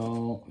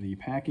install the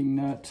packing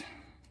nut,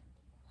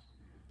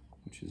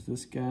 which is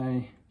this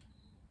guy.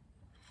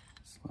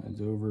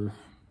 Slides over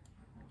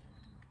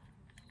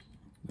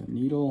the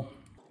needle.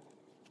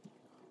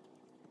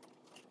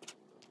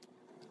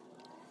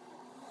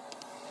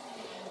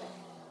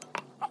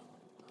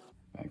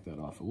 Back that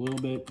off a little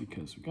bit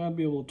because we gotta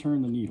be able to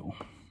turn the needle.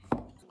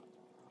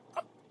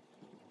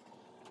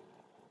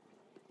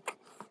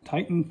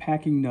 Tighten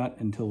packing nut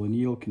until the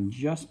needle can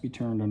just be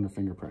turned under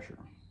finger pressure.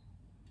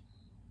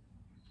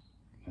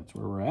 That's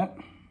where we're at.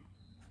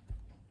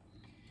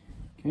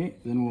 Okay,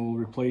 then we'll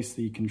replace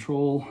the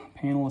control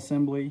panel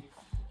assembly.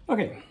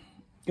 Okay,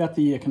 got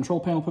the control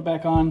panel put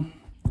back on.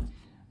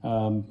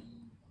 I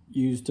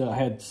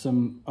had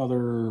some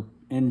other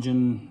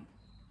engine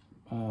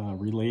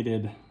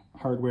related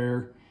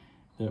hardware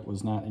that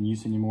was not in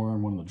use anymore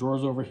in one of the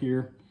drawers over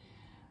here,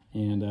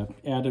 and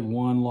added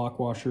one lock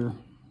washer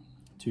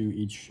to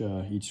each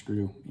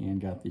screw and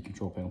got the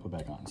control panel put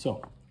back on.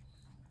 So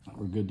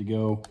we're good to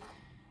go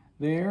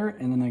there.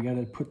 And then I got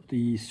to put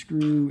the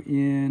screw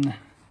in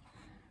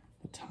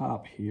the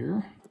top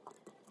here.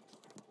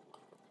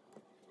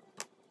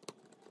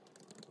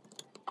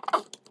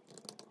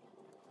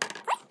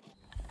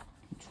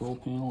 Control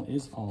panel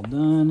is all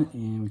done,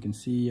 and we can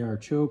see our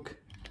choke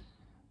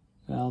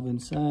valve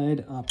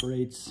inside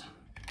operates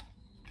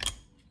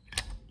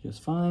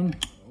just fine.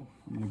 So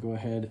I'm going to go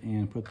ahead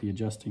and put the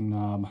adjusting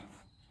knob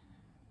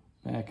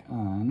back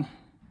on.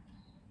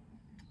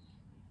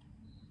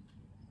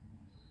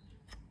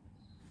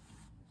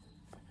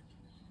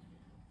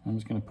 I'm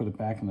just going to put it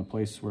back in the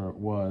place where it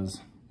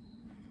was.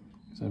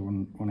 So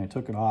when I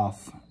took it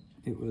off,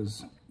 it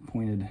was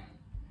pointed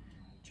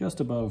just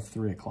above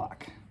 3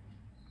 o'clock.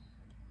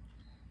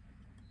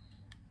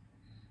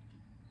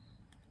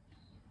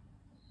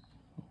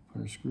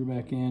 Put our screw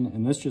back in,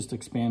 and this just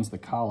expands the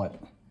collet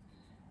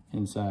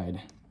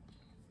inside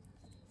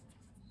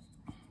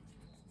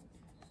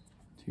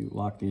to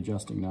lock the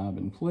adjusting knob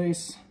in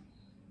place.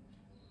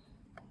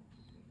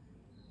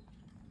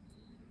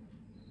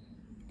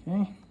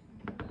 Okay.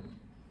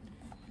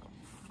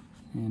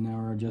 And now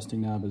our adjusting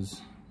knob is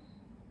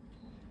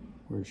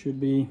where it should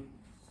be.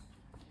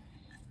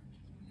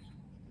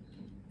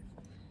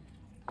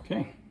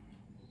 Okay.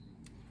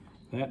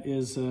 That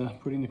is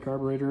putting the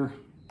carburetor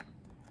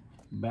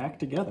back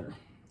together.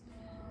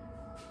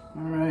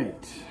 All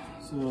right,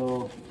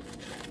 so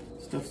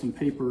stuff some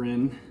paper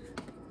in to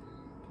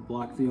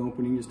block the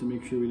opening just to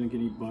make sure we don't get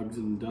any bugs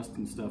and dust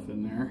and stuff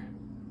in there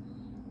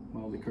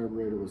while the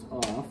carburetor was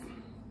off.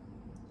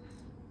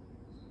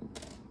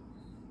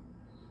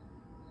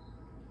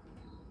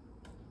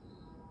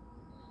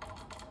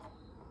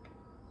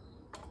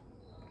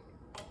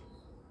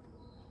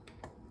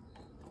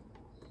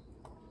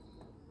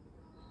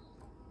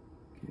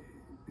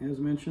 As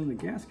mentioned, the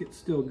gasket's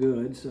still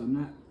good, so I'm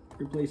not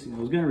replacing it. I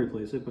was going to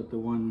replace it, but the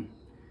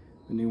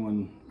new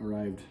one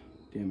arrived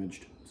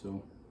damaged,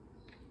 so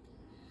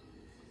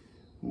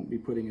won't be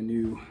putting a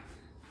new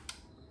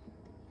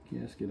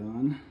gasket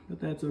on, but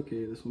that's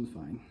okay. This one's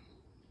fine.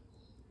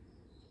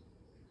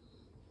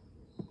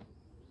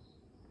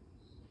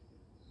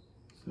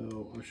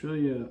 So I'll show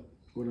you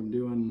what I'm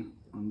doing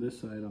on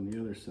this side. On the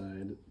other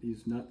side,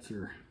 these nuts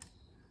are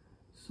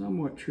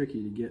somewhat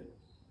tricky to get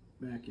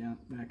back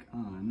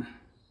on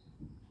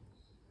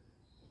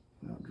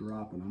without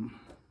dropping them.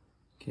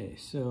 Okay,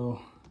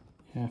 so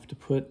you have to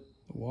put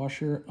the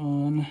washer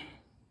on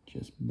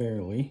just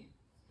barely.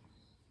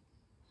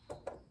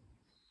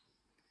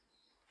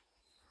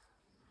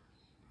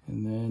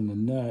 And then the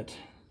nut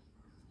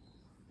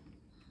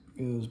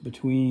goes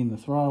between the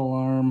throttle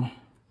arm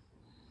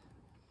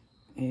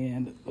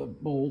and the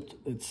bolt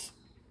that's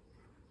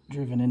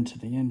driven into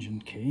the engine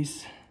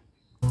case.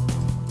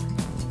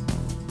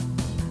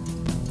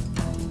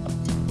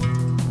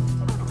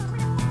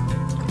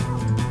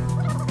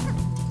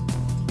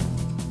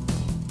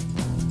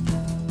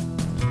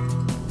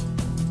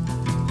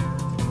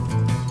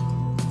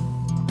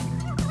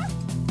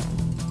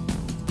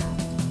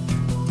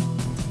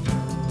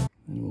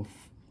 Then we'll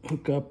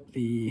hook up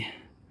the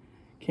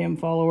cam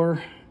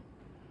follower,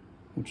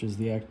 which is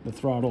the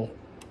throttle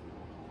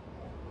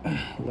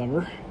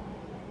lever.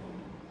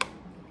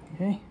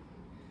 Okay,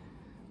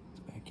 it's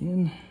back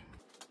in.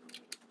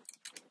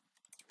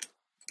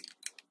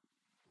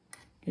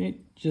 Okay,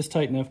 just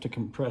tight enough to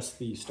compress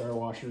the star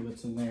washer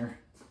that's in there.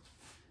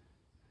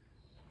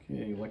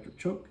 Okay, electric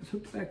choke is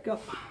hooked back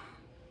up.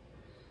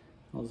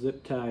 I'll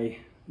zip tie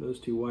those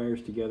two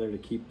wires together to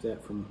keep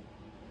that from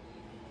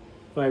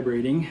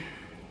vibrating.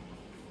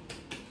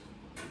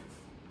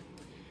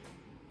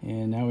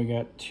 And now we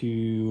got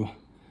to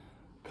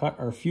cut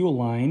our fuel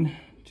line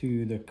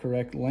to the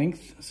correct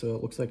length. So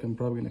it looks like I'm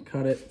probably gonna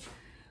cut it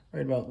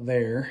right about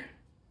there.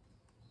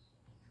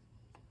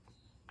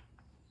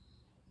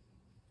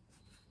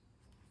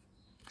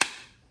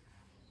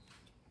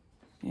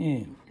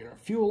 And get our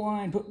fuel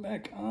line put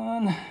back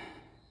on.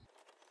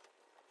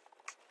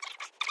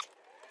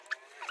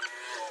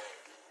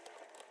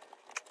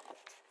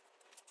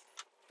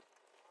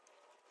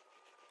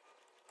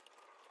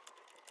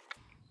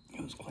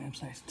 Those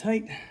clamps nice and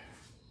tight.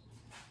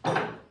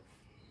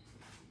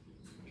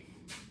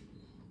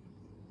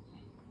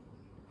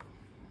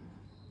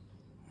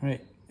 All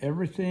right,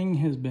 everything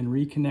has been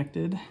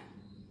reconnected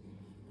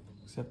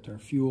except our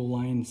fuel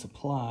line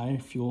supply,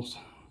 fuel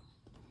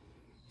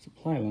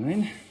supply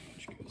line,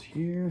 which goes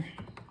here.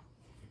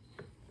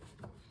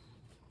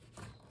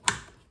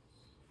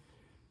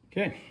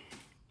 Okay.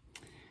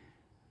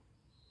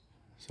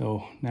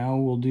 So now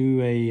we'll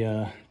do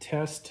a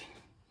test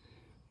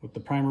with the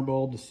primer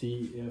bulb to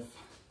see if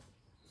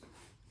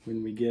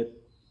when we get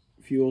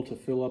fuel to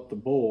fill up the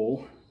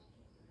bowl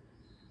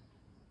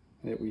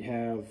that we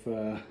have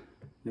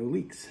no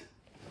leaks.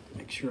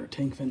 Make sure our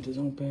tank vent is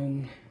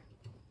open.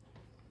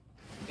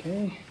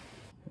 Okay,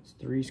 that's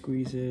 3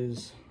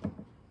 squeezes.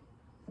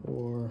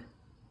 4,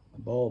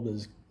 the bulb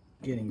is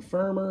getting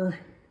firmer.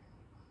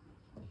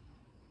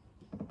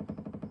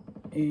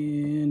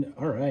 And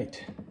all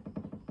right,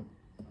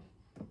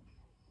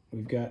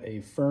 we've got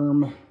a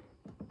firm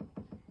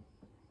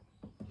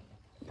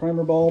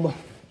primer bulb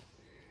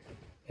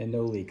and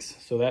no leaks.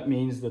 So that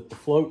means that the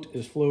float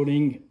is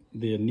floating,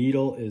 the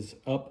needle is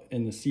up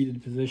in the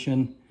seated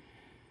position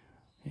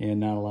and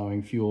not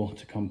allowing fuel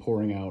to come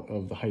pouring out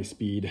of the high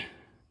speed,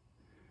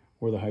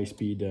 where the high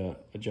speed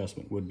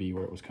adjustment would be,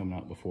 where it was coming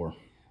out before.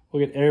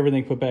 We'll get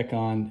everything put back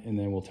on and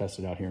then we'll test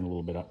it out here in a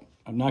little bit.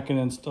 I'm not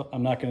going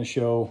to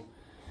show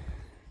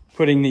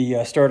putting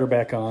the starter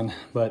back on,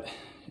 but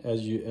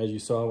as you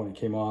saw when it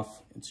came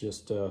off, it's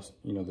just you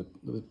know,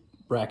 the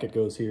bracket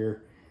goes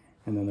here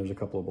and then there's a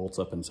couple of bolts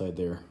up inside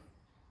there.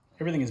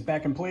 Everything is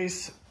back in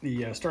place.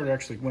 The starter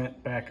actually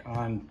went back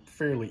on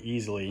fairly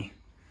easily.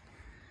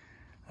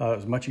 It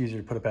was much easier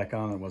to put it back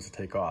on than it was to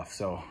take off.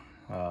 So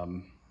got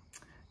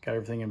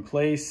everything in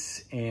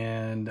place,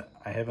 and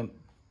I haven't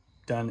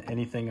done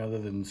anything other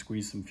than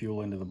squeeze some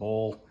fuel into the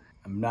bowl.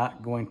 I'm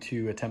not going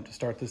to attempt to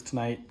start this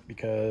tonight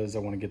because I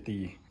want to get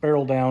the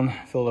barrel down,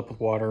 filled up with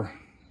water,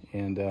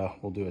 and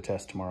we'll do a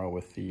test tomorrow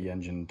with the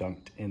engine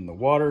dunked in the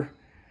water.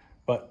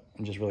 But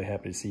I'm just really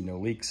happy to see no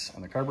leaks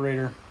on the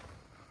carburetor,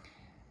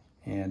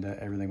 and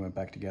everything went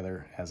back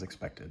together as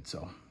expected.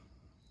 So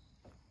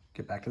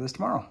get back to this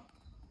tomorrow.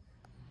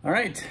 All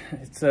right,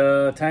 it's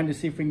time to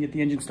see if we can get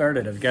the engine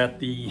started. I've got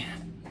the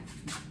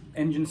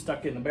engine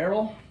stuck in the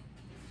barrel.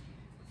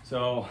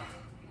 So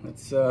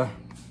let's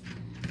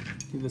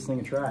give this thing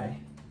a try.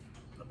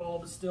 The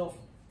bulb is still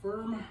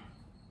firm.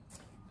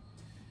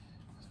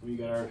 So we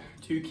got our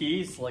 2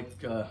 keys, like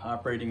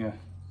operating a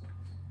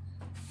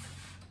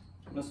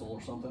missile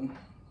or something.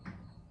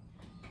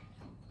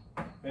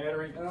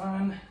 Battery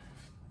on.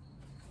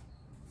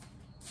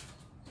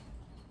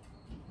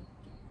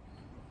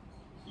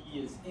 Key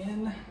is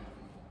in.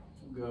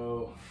 We'll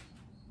go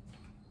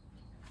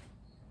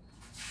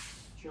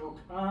choke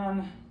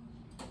on.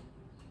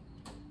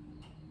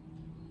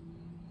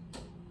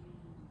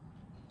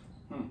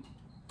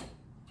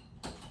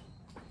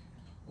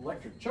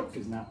 Electric choke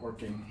is not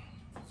working.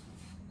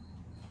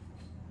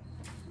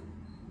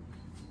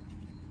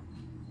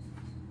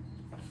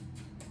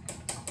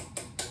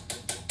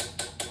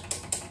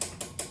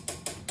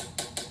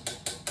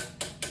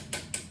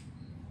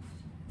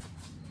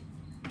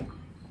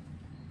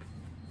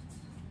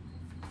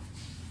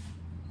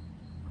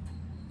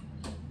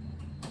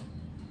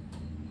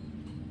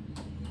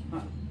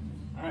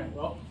 All right,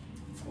 well,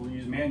 we'll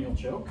use manual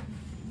choke.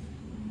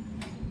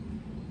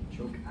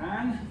 Choke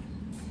on.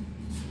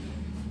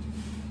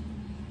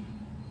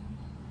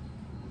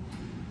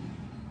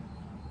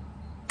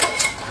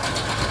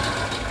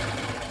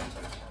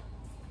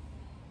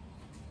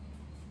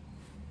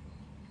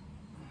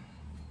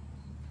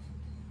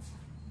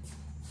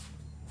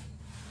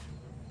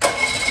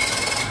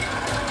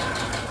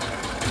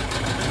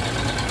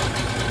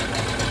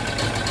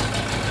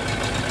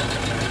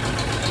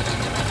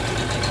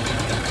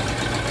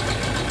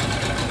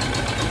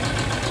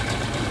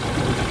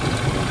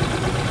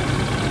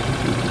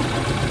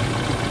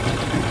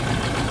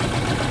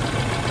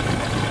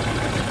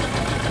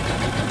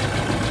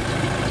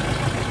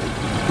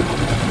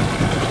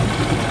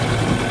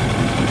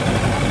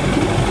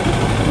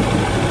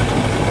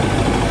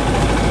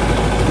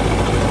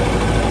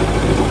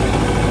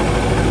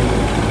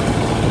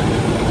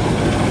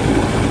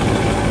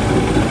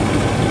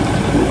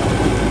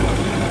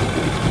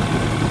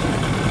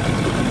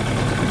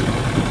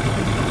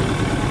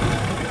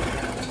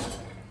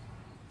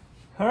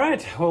 All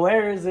right, well,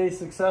 there is a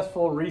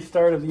successful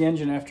restart of the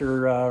engine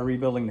after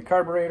rebuilding the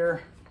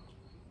carburetor.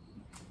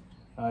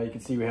 You can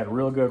see we had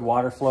real good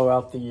water flow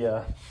out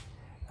the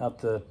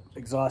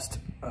exhaust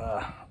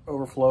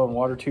overflow and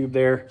water tube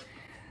there.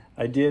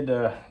 I did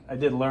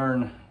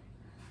learn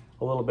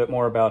a little bit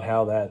more about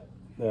how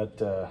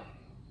the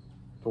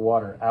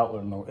water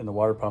outlet in the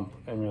water pump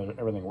and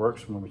everything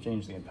works when we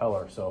change the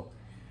impeller. So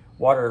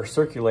water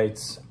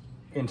circulates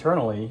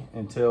internally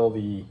until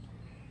the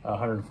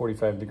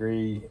 145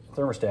 degree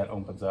thermostat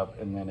opens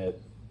up, and then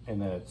it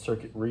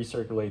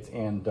recirculates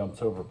and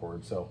dumps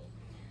overboard. So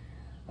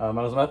I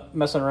was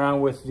messing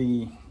around with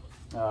the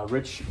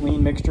rich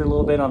lean mixture a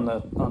little bit on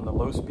the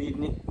low speed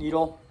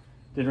needle.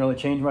 Didn't really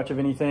change much of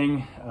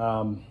anything,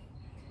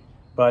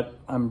 but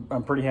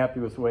I'm pretty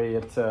happy with the way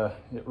it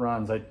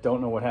runs. I don't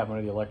know what happened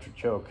to the electric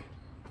choke,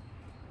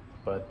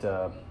 but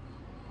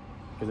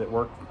because it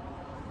worked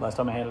last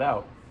time I had it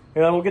out.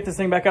 Yeah, we'll get this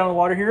thing back out on the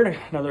water here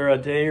another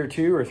day or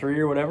 2 or 3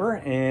 or whatever,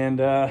 and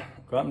go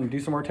out and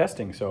do some more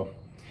testing. So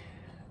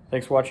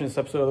thanks for watching this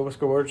episode of the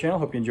Wisco Motor Channel.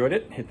 Hope you enjoyed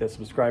it. Hit that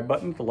subscribe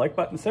button, the like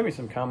button, send me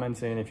some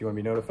comments, and if you want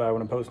to be notified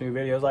when I post new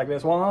videos like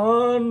this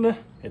one,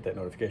 hit that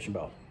notification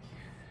bell.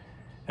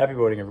 Happy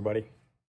boating, everybody.